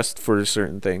to adjust for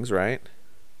certain things, right?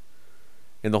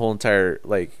 In the whole entire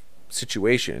like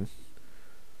situation.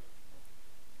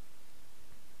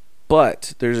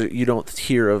 But you don't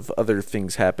hear of other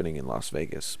things happening in Las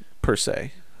Vegas per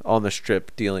se on the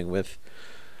Strip dealing with.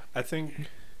 I think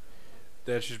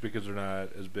that's just because they're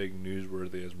not as big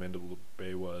newsworthy as Mandalay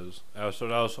Bay was. I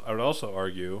would also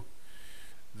argue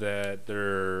that there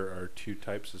are two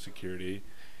types of security,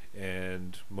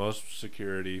 and most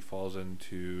security falls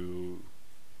into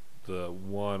the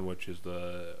one which is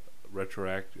the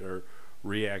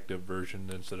reactive version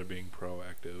instead of being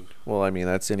proactive. Well, I mean,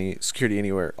 that's any security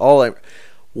anywhere.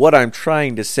 What I'm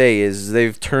trying to say is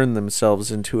they've turned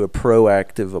themselves into a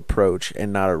proactive approach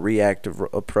and not a reactive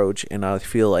approach, and I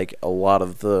feel like a lot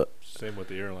of the same with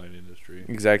the airline industry.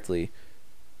 Exactly.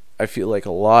 I feel like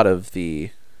a lot of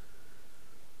the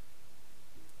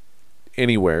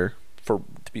anywhere, to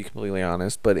be completely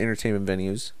honest, but entertainment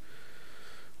venues,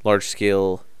 large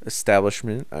scale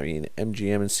establishment. I mean,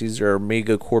 MGM and Caesar are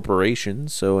mega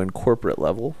corporations, so in corporate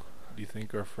level. Do you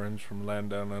think our friends from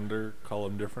Land Down Under call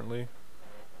them differently?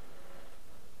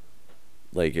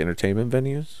 Like entertainment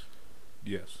venues?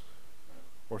 Yes.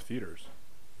 Or theaters.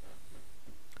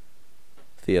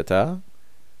 Theater?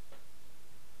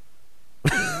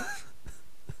 I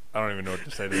don't even know what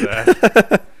to say to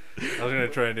that. I was going to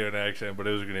try and do an accent, but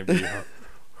it was going to be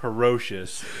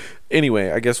ferocious.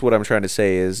 Anyway, I guess what I'm trying to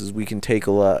say is we can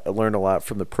learn a lot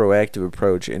from the proactive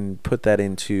approach and put that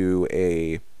into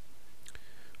a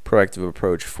proactive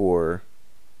approach for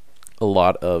a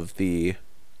lot of the.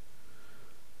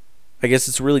 I guess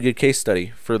it's a really good case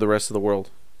study for the rest of the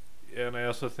world. Yeah, and I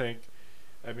also think,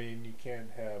 I mean, you can't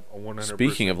have a 100%.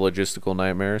 Speaking of logistical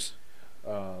nightmares,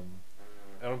 I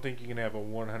don't think you can have a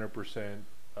 100%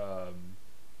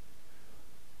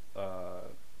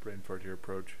 brain fart here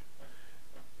approach.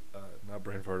 Not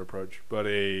brain fart approach, but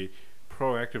a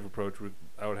proactive approach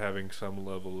without having some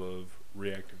level of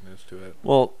reactiveness to it.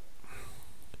 Well,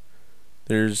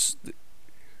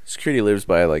 security lives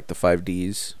by like the 5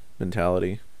 Ds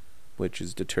mentality, which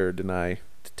is deter, deny,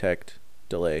 detect,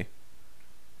 delay.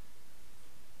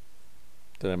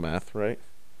 Did I math right?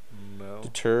 No.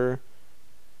 Deter,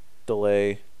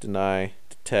 delay, deny,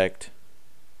 detect.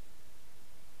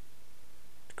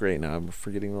 Great, now I'm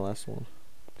forgetting the last one.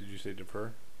 Did you say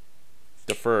defer?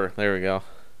 Defer, there we go.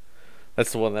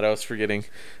 That's the one that I was forgetting.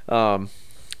 But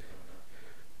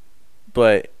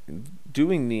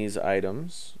doing these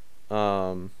items,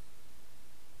 the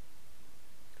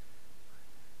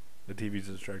TV's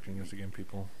distracting us again,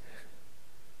 people.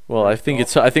 Well, I think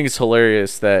it's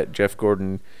hilarious that Jeff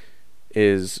Gordon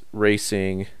is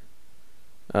racing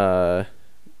Rob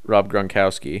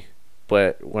Gronkowski,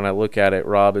 but when I look at it,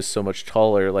 Rob is so much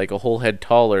taller, like a whole head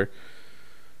taller.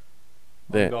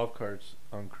 On golf carts,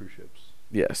 on cruise ships.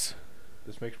 Yes.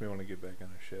 This makes me want to get back on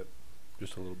a ship,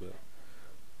 just a little bit.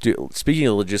 Dude, speaking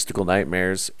of logistical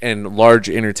nightmares and large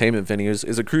entertainment venues,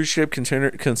 is a cruise ship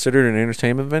considered an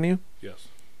entertainment venue? Yes.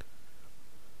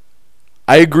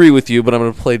 I agree with you, but I'm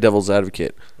going to play devil's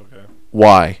advocate. Okay.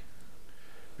 Why?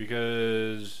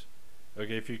 Because,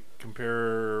 okay, if you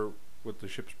compare what the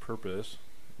ship's purpose,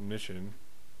 mission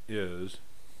is,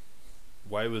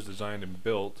 why it was designed and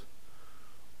built,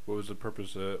 what was the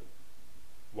purpose of it,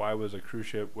 why was a cruise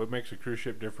ship, what makes a cruise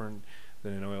ship different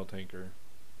than an oil tanker?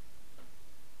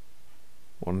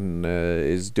 One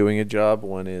is doing a job,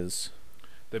 one is...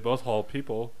 They both haul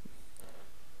people.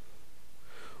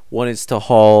 One is to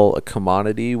haul a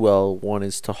commodity, while one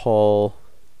is to haul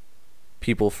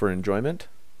people for enjoyment.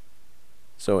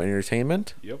 So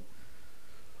entertainment. Yep.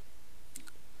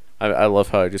 I love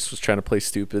how I just was trying to play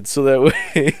stupid, so that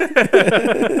way.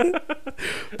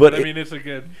 But I mean, it's a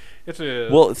good. It's a.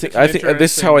 Well, I think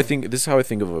this is how I think. This is how I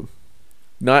think of them.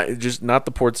 Not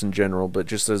the ports in general, but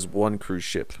just as one cruise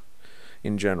ship,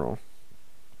 in general.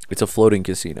 It's a floating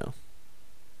casino.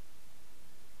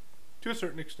 To a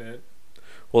certain extent.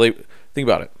 Well, think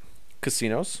about it.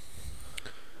 Casinos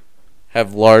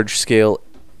have large-scale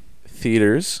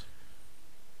theaters.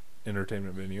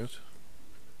 Entertainment venues.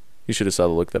 You should have saw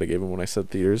the look that I gave him when I said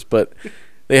theaters. But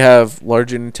they have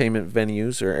large entertainment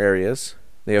venues or areas.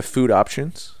 They have food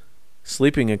options,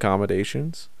 sleeping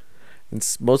accommodations,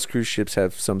 Most cruise ships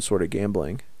have some sort of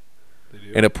gambling. They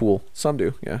do. And a pool. Some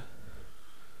do, yeah.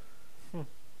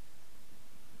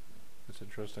 That's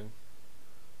interesting.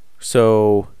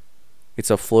 So, it's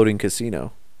a floating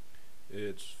casino.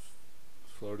 It's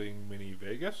floating mini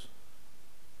Vegas?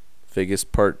 Vegas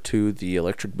Part 2, the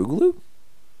Electric Boogaloo?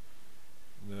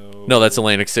 No. No, that's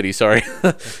Atlantic City, sorry.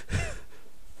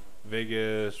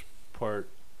 Vegas Part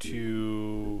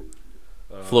 2.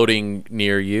 Floating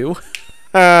near you?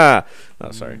 Oh,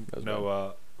 sorry.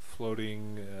 No,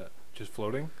 floating, just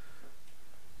floating?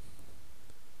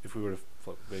 If we were to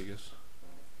float Vegas.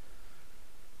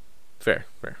 Fair.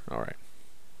 All right.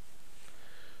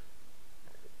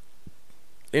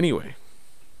 Anyway.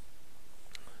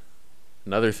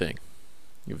 Another thing.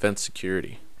 Event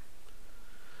security.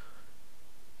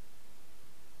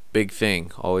 Big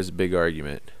thing. Always a big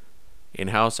argument.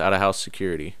 In-house, out-of-house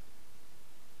security.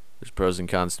 There's pros and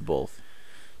cons to both.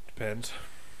 Depends.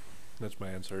 That's my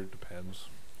answer. It depends.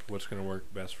 What's going to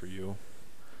work best for you?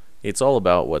 It's all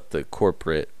about what the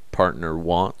corporate partner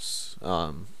wants.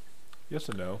 Yes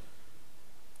and no.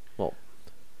 Well,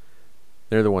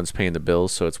 they're the ones paying the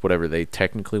bills, so it's whatever they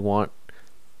technically want.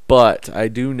 But I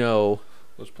do know.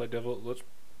 Let's play devil.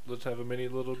 Let's have a mini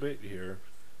little debate here.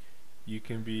 You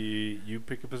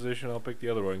pick a position, I'll pick the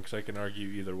other one because I can argue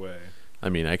either way. I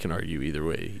mean, I can argue either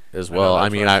way as well.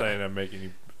 I'm saying I'm making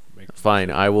you. Fine,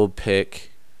 I will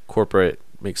pick. Corporate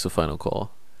makes the final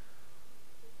call.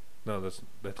 No, that's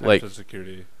like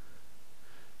security.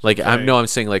 Like I'm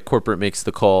saying like corporate makes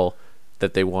the call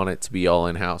that they want it to be all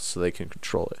in house so they can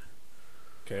control it.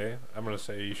 Okay, I'm gonna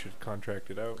say you should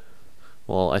contract it out.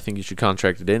 Well, I think you should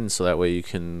contract it in so that way you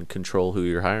can control who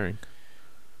you're hiring.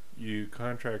 You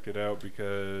contract it out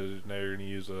because now you're gonna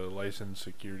use a licensed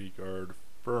security guard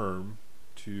firm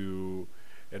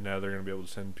and now they're gonna be able to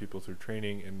send people through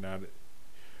training and not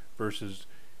versus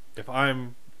if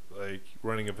I'm like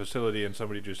running a facility and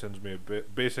somebody just sends me a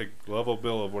basic level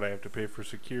bill of what I have to pay for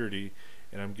security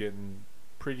and I'm getting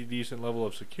pretty decent level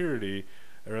of security,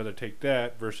 I'd rather take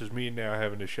that versus me now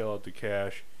having to shell out the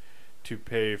cash to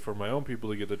pay for my own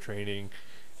people to get the training,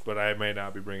 but I may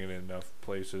not be bringing in enough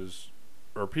places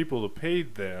or people to pay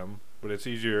them, but it's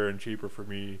easier and cheaper for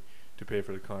me to pay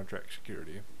for the contract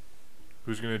security.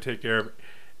 Who's going to take care of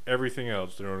everything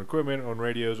else? Their own equipment, own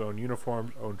radios, own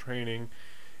uniforms, own training,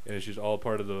 and it's just all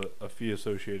part of a fee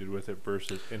associated with it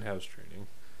versus in-house training.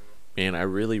 Man, I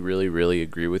really, really, really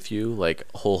agree with you, like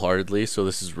wholeheartedly. So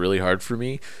this is really hard for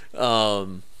me.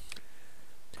 Point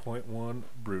one,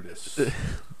 Brutus.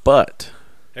 But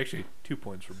actually, 2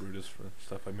 points for Brutus for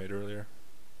stuff I made earlier.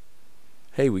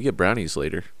 Hey, we get brownies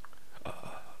later.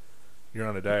 You're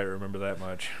on a diet, remember that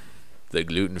much. The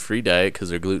gluten-free diet because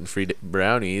they're gluten-free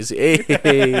brownies.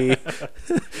 Hey.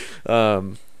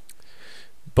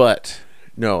 But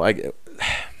no,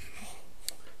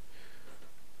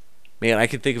 man, I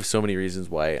can think of so many reasons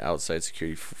why outside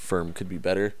security firm could be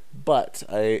better. But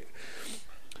I'm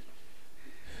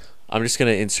just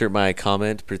gonna insert my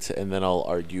comment and then I'll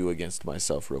argue against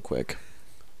myself real quick.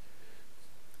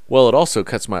 Well, it also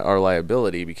cuts our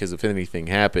liability because if anything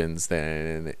happens,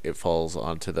 then it falls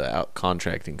onto the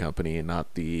contracting company and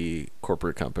not the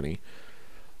corporate company.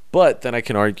 But then I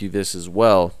can argue this as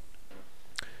well.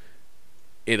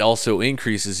 It also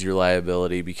increases your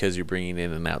liability because you're bringing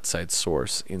in an outside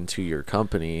source into your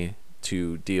company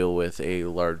to deal with a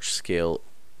large-scale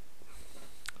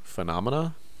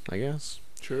phenomena, I guess.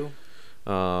 True.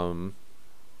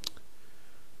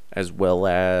 As well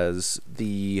as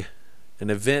an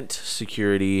event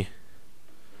security,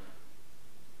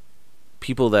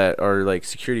 people that are like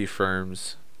security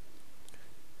firms,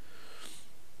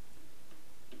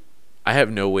 I have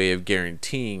no way of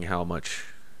guaranteeing how much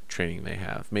training they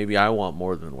have. Maybe I want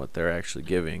more than what they're actually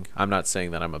giving. I'm not saying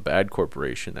that I'm a bad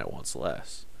corporation that wants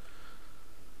less.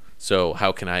 So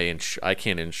how can I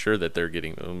can't ensure that they're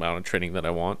getting the amount of training that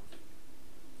I want,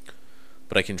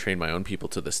 but I can train my own people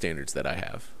to the standards that I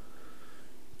have.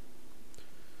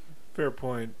 Fair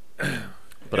point.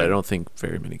 But I don't think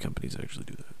very many companies actually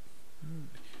do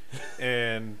that.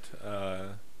 And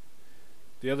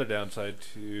the other downside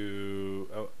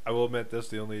to, I will admit this,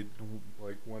 the only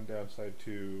one downside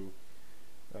to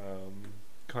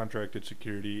contracted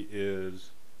security is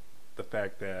the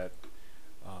fact that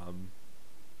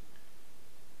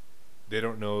they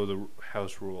don't know the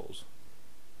house rules.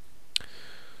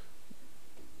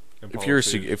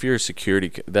 If you're a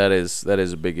security, that is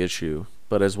a big issue.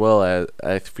 But as well as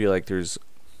I feel like are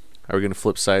we going to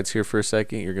flip sides here for a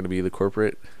second? You're going to be the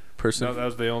corporate person? No, that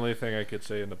was the only thing I could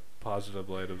say in the positive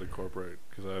light of the corporate,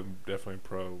 because I'm definitely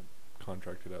pro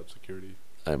contracted out security.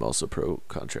 I'm also pro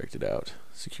contracted out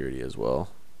security as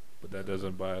well. But that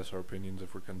doesn't bias our opinions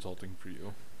if we're consulting for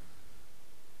you.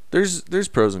 There's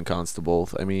pros and cons to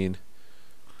both. I mean,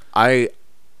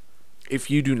 if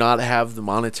you do not have the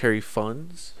monetary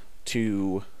funds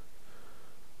to,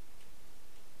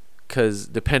 because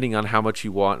depending on how much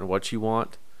you want and what you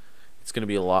want, it's going to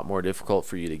be a lot more difficult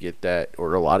for you to get that,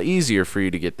 or a lot easier for you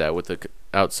to get that with an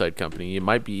outside company. It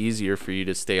might be easier for you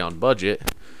to stay on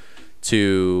budget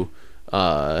to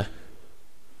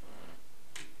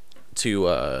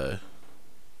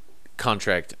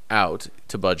contract out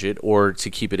to budget, or to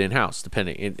keep it in house.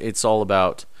 Depending, it's all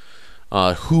about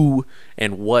who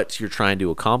and what you're trying to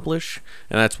accomplish,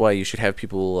 and that's why you should have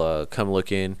people come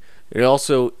look in. It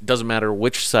also doesn't matter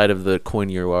which side of the coin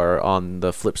you are on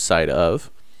the flip side of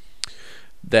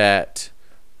that.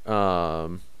 It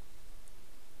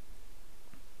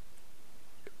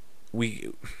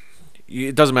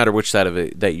doesn't matter which side of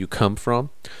it that you come from.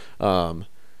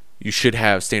 You should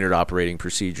have standard operating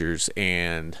procedures,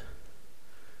 and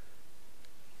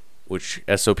which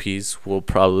SOPs will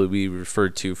probably be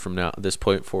referred to from this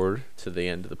point forward to the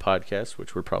end of the podcast,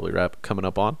 which we're probably coming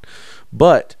up on.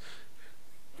 But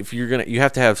if you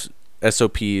have to have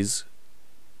SOPs,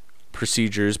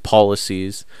 procedures,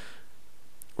 policies,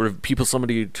 or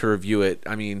somebody to review it.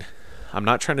 I mean, I'm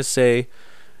not trying to say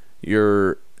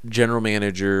your general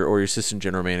manager or your assistant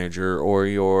general manager or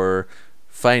your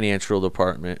financial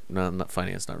department, not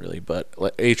finance, not really, but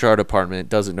HR department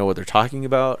doesn't know what they're talking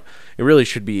about. It really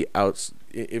should be out.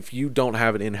 If you don't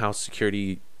have an in-house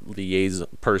security liaison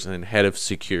person, head of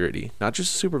security, not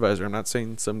just a supervisor. I'm not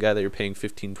saying some guy that you're paying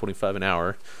 $15.25 an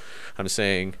hour. I'm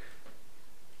saying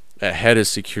a head of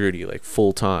security, like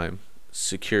full-time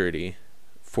security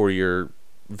for your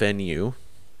venue.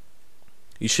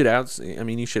 You should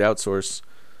outsource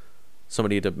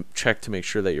somebody to check to make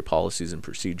sure that your policies and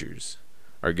procedures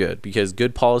are good, because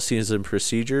good policies and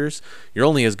procedures, you're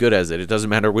only as good as it. It doesn't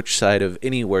matter which side of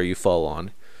anywhere you fall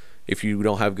on. If you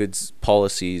don't have good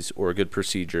policies or good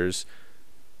procedures,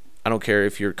 I don't care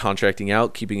if you're contracting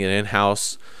out, keeping it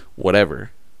in-house,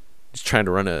 whatever. Just trying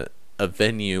to run a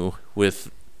venue with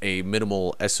a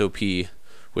minimal SOP,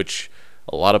 which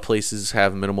a lot of places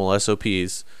have minimal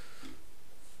SOPs,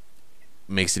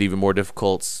 makes it even more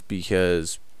difficult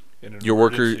because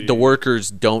the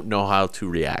workers don't know how to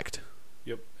react.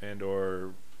 Yep, and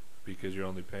or because you're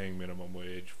only paying minimum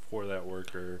wage for that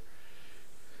worker,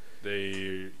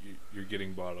 you're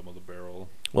getting bottom of the barrel.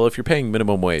 Well, if you're paying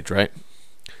minimum wage, right?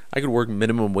 I could work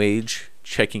minimum wage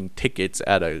checking tickets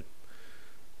at a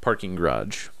parking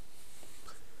garage.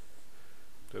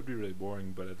 That'd be really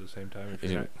boring, but at the same time,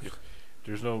 if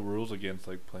there's no rules against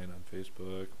like playing on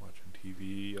Facebook, watching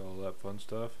TV, all that fun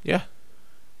stuff. Yeah.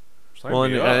 Well,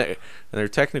 and they're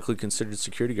technically considered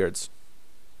security guards.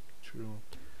 True.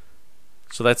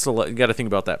 So that's a lot. You got to think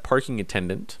about that parking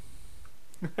attendant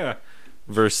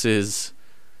versus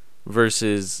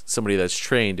somebody that's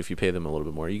trained. If you pay them a little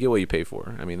bit more, you get what you pay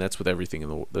for. I mean, that's with everything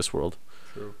in this world.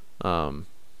 True.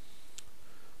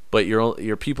 But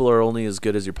your people are only as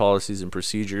good as your policies and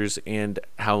procedures and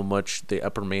how much the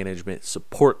upper management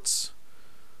supports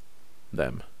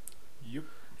them. Yep.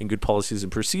 And good policies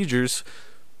and procedures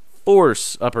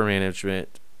force upper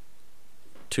management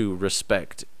to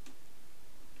respect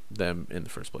them in the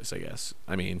first place, I guess.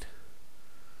 I mean,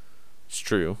 it's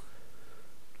true.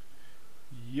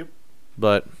 Yep.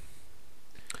 But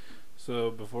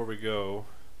so before we go,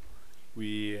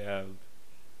 we have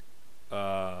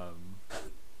I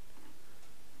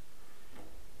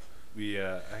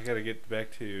gotta get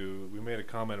back to, we made a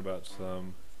comment about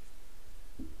some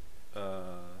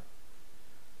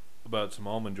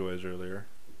Almond Joys earlier.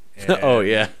 Oh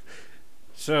yeah.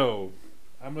 So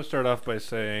I'm gonna start off by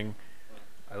saying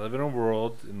I live in a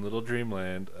world in Little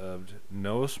Dreamland of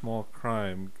no small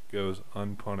crime goes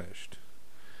unpunished.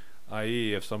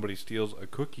 I.e., if somebody steals a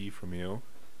cookie from you,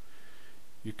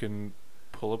 you can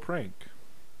pull a prank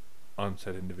on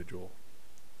said individual.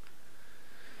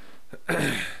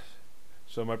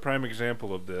 So my prime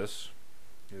example of this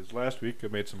is last week I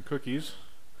made some cookies.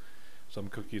 Some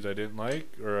cookies I didn't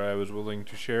like or I was willing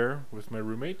to share with my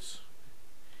roommates.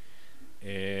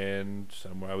 And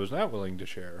some I was not willing to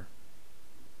share.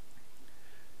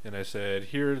 And I said,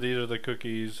 these are the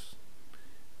cookies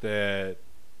that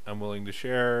I'm willing to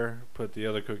share. Put the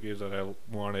other cookies that I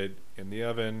wanted in the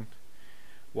oven.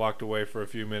 Walked away for a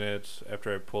few minutes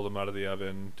after I pulled them out of the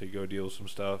oven to go deal with some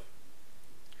stuff.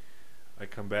 I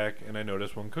come back and I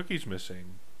notice one cookie's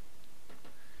missing.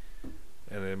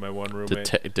 And then my one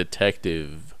roommate...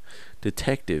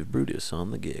 Detective Brutus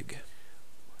on the gig.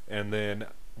 And then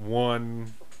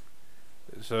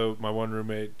so my one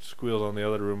roommate squealed on the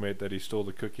other roommate that he stole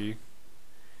the cookie.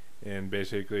 and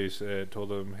basically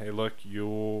told him, "Hey, look,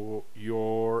 you're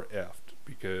effed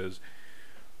because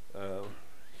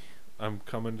I'm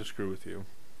coming to screw with you."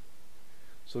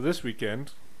 So this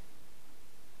weekend,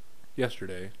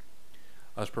 yesterday,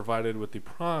 I was provided with the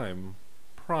prime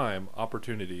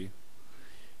opportunity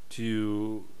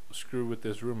to screw with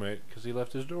this roommate because he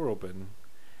left his door open.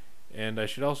 And I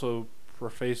should also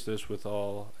preface this with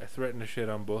I threaten to shit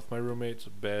on both my roommates'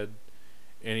 bed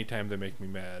anytime they make me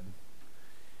mad.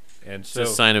 And It's a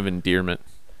sign of endearment.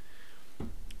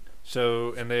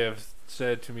 So, and they have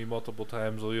said to me multiple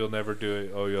times, "Oh, you'll never do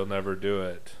it. Oh, you'll never do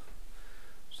it."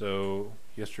 So,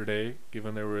 yesterday,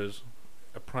 given there was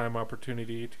a prime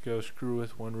opportunity to go screw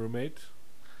with one roommate,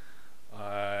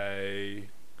 I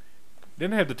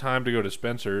didn't have the time to go to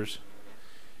Spencer's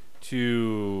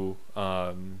to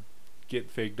get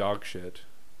fake dog shit.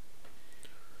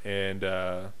 And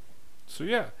so,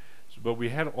 yeah. But we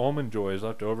had Almond Joys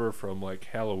left over from like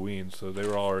Halloween, so they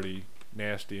were already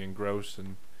nasty and gross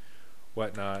and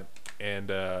whatnot. And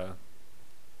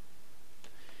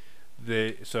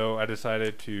so I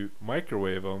decided to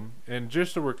microwave them. And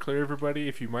just so we're clear, everybody,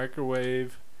 if you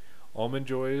microwave Almond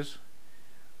Joys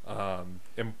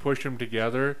and push them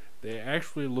together, they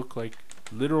actually look like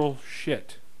literal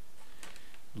shit.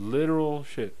 Literal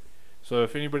shit. So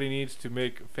if anybody needs to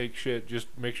make fake shit, just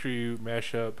make sure you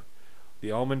mash up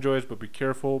the Almond Joys, but be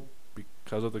careful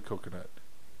because of the coconut.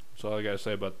 That's all I gotta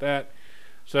say about that.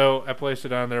 So I placed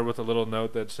it on there with a little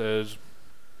note that says,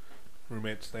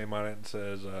 roommate's name on it, and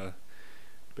says,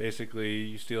 basically,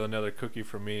 you steal another cookie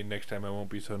from me, next time I won't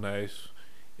be so nice.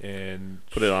 And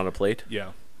Put it on a plate?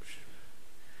 Yeah.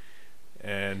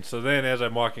 And so then as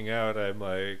I'm walking out, I'm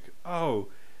like, oh,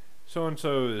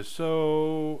 so-and-so is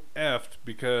so effed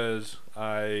because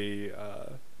and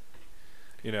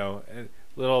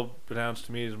little announced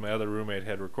to me is my other roommate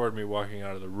had recorded me walking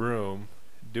out of the room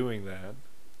doing that.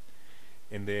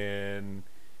 And then,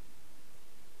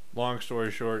 long story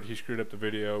short, he screwed up the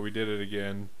video. We did it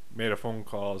again, made a phone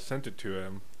call, sent it to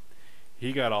him.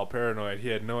 He got all paranoid. He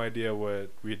had no idea what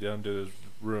we had done to his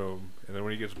room. And then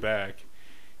when he gets back,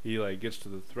 he like gets to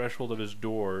the threshold of his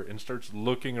door and starts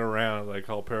looking around like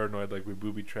all paranoid, like we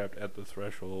booby trapped at the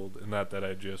threshold, and not that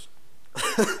I just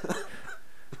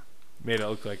made it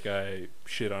look like I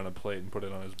shit on a plate and put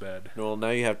it on his bed. Well, now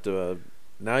you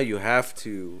have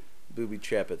to booby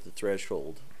trap at the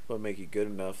threshold, but make it good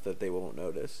enough that they won't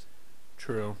notice.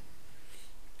 True.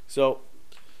 So,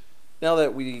 now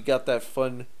that we got that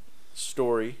fun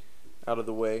story out of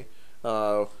the way,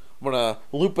 I'm going to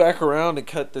loop back around and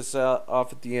cut this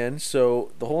off at the end.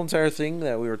 So, the whole entire thing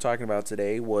that we were talking about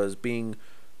today was being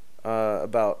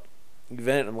about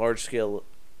event and large-scale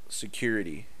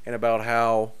security, and about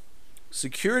how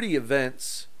security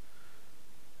events,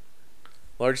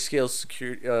 large-scale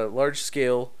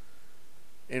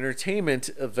entertainment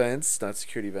events, not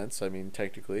security events, I mean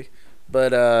technically,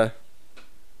 but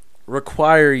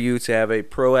require you to have a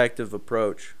proactive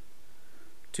approach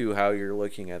to how you're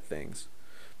looking at things.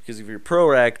 Because if you're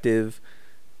proactive,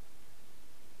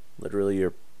 literally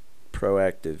you're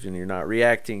proactive and you're not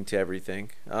reacting to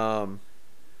everything,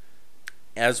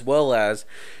 as well as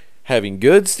having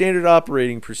good standard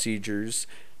operating procedures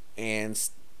and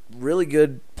really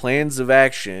good plans of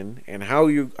action, and what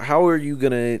are you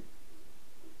going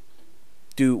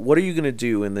to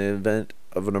do in the event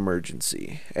of an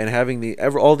emergency, and having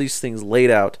all these things laid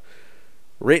out,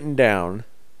 written down,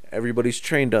 everybody's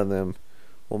trained on them,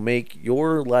 will make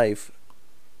your life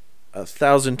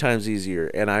 1,000 times easier.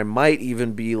 And I might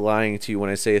even be lying to you when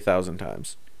I say 1,000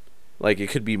 times. Like, it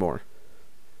could be more.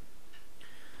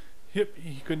 Yep,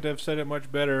 he couldn't have said it much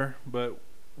better, but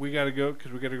we got to go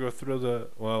because we got to go through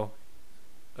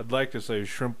I'd like to say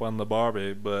shrimp on the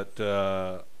barbie, but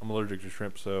I'm allergic to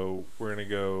shrimp, so we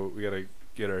got to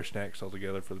get our snacks all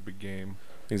together for the big game.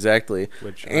 Exactly.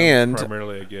 Which I'm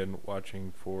primarily, again,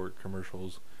 watching for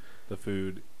commercials, the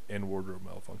food, and wardrobe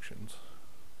malfunctions.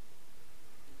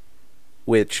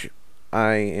 Which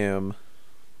I am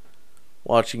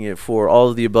watching it for all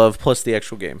of the above, plus the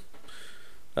actual game.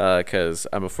 Because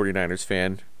I'm a 49ers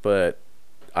fan, but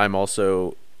I'm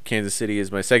also, Kansas City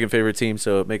is my second favorite team,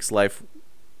 so it makes life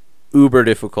uber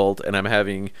difficult, and I'm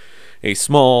having a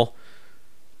small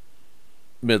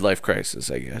midlife crisis,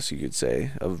 I guess you could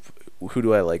say, of who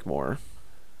do I like more.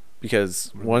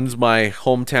 Because one's my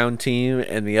hometown team,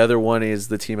 and the other one is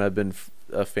the team I've been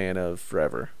a fan of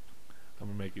forever. I'm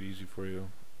going to make it easy for you.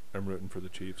 I'm rooting for the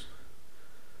Chiefs.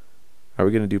 Are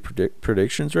we going to do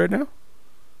predictions right now?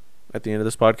 At the end of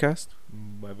this podcast?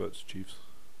 My vote's Chiefs.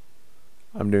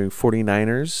 I'm doing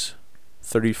 49ers,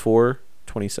 34-27.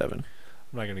 I'm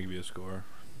not going to give you a score.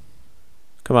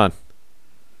 Come on.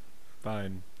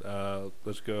 Fine.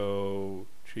 Let's go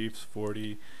Chiefs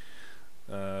 40,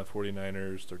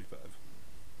 49ers 35.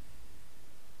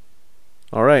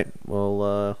 All right.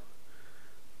 Well,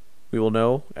 we will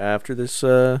know after this,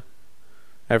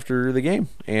 after the game,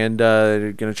 and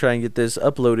gonna try and get this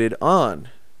uploaded on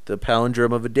the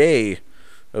palindrome of a day,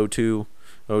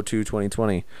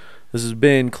 02/02/2020. This has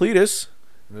been Cletus.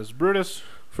 And this is Brutus.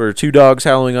 For Two Dogs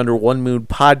Howling Under One Moon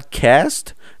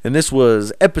podcast. And this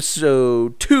was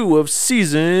episode 2 of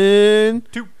season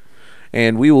 2.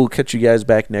 And we will catch you guys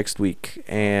back next week.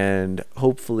 And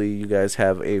hopefully you guys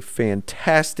have a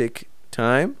fantastic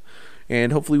time.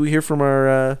 And hopefully we hear from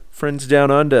our friends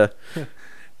down under.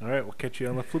 All right, we'll catch you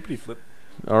on the flippity flip.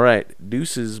 All right.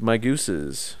 Deuces, my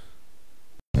gooses.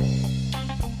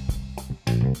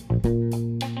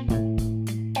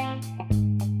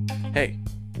 Hey.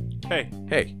 Hey.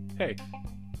 Hey. Hey.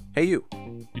 Hey, you.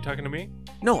 You talking to me?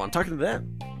 No, I'm talking to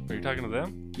them. Are you talking to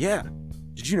them? Yeah.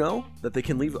 Did you know that they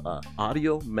can leave an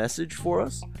audio message for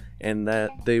us and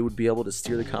that they would be able to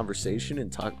steer the conversation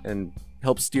and talk and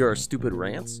help steer our stupid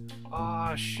rants?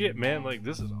 Ah, shit, man. Like,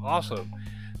 this is awesome.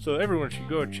 So everyone should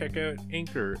go and check out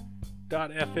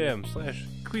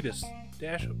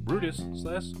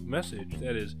anchor.fm/Cletus-Brutus/message.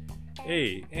 That is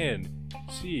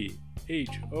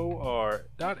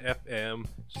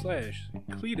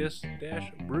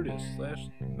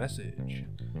ANCHOR.fm/Cletus-Brutus/message.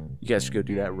 You guys should go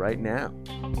do that right now.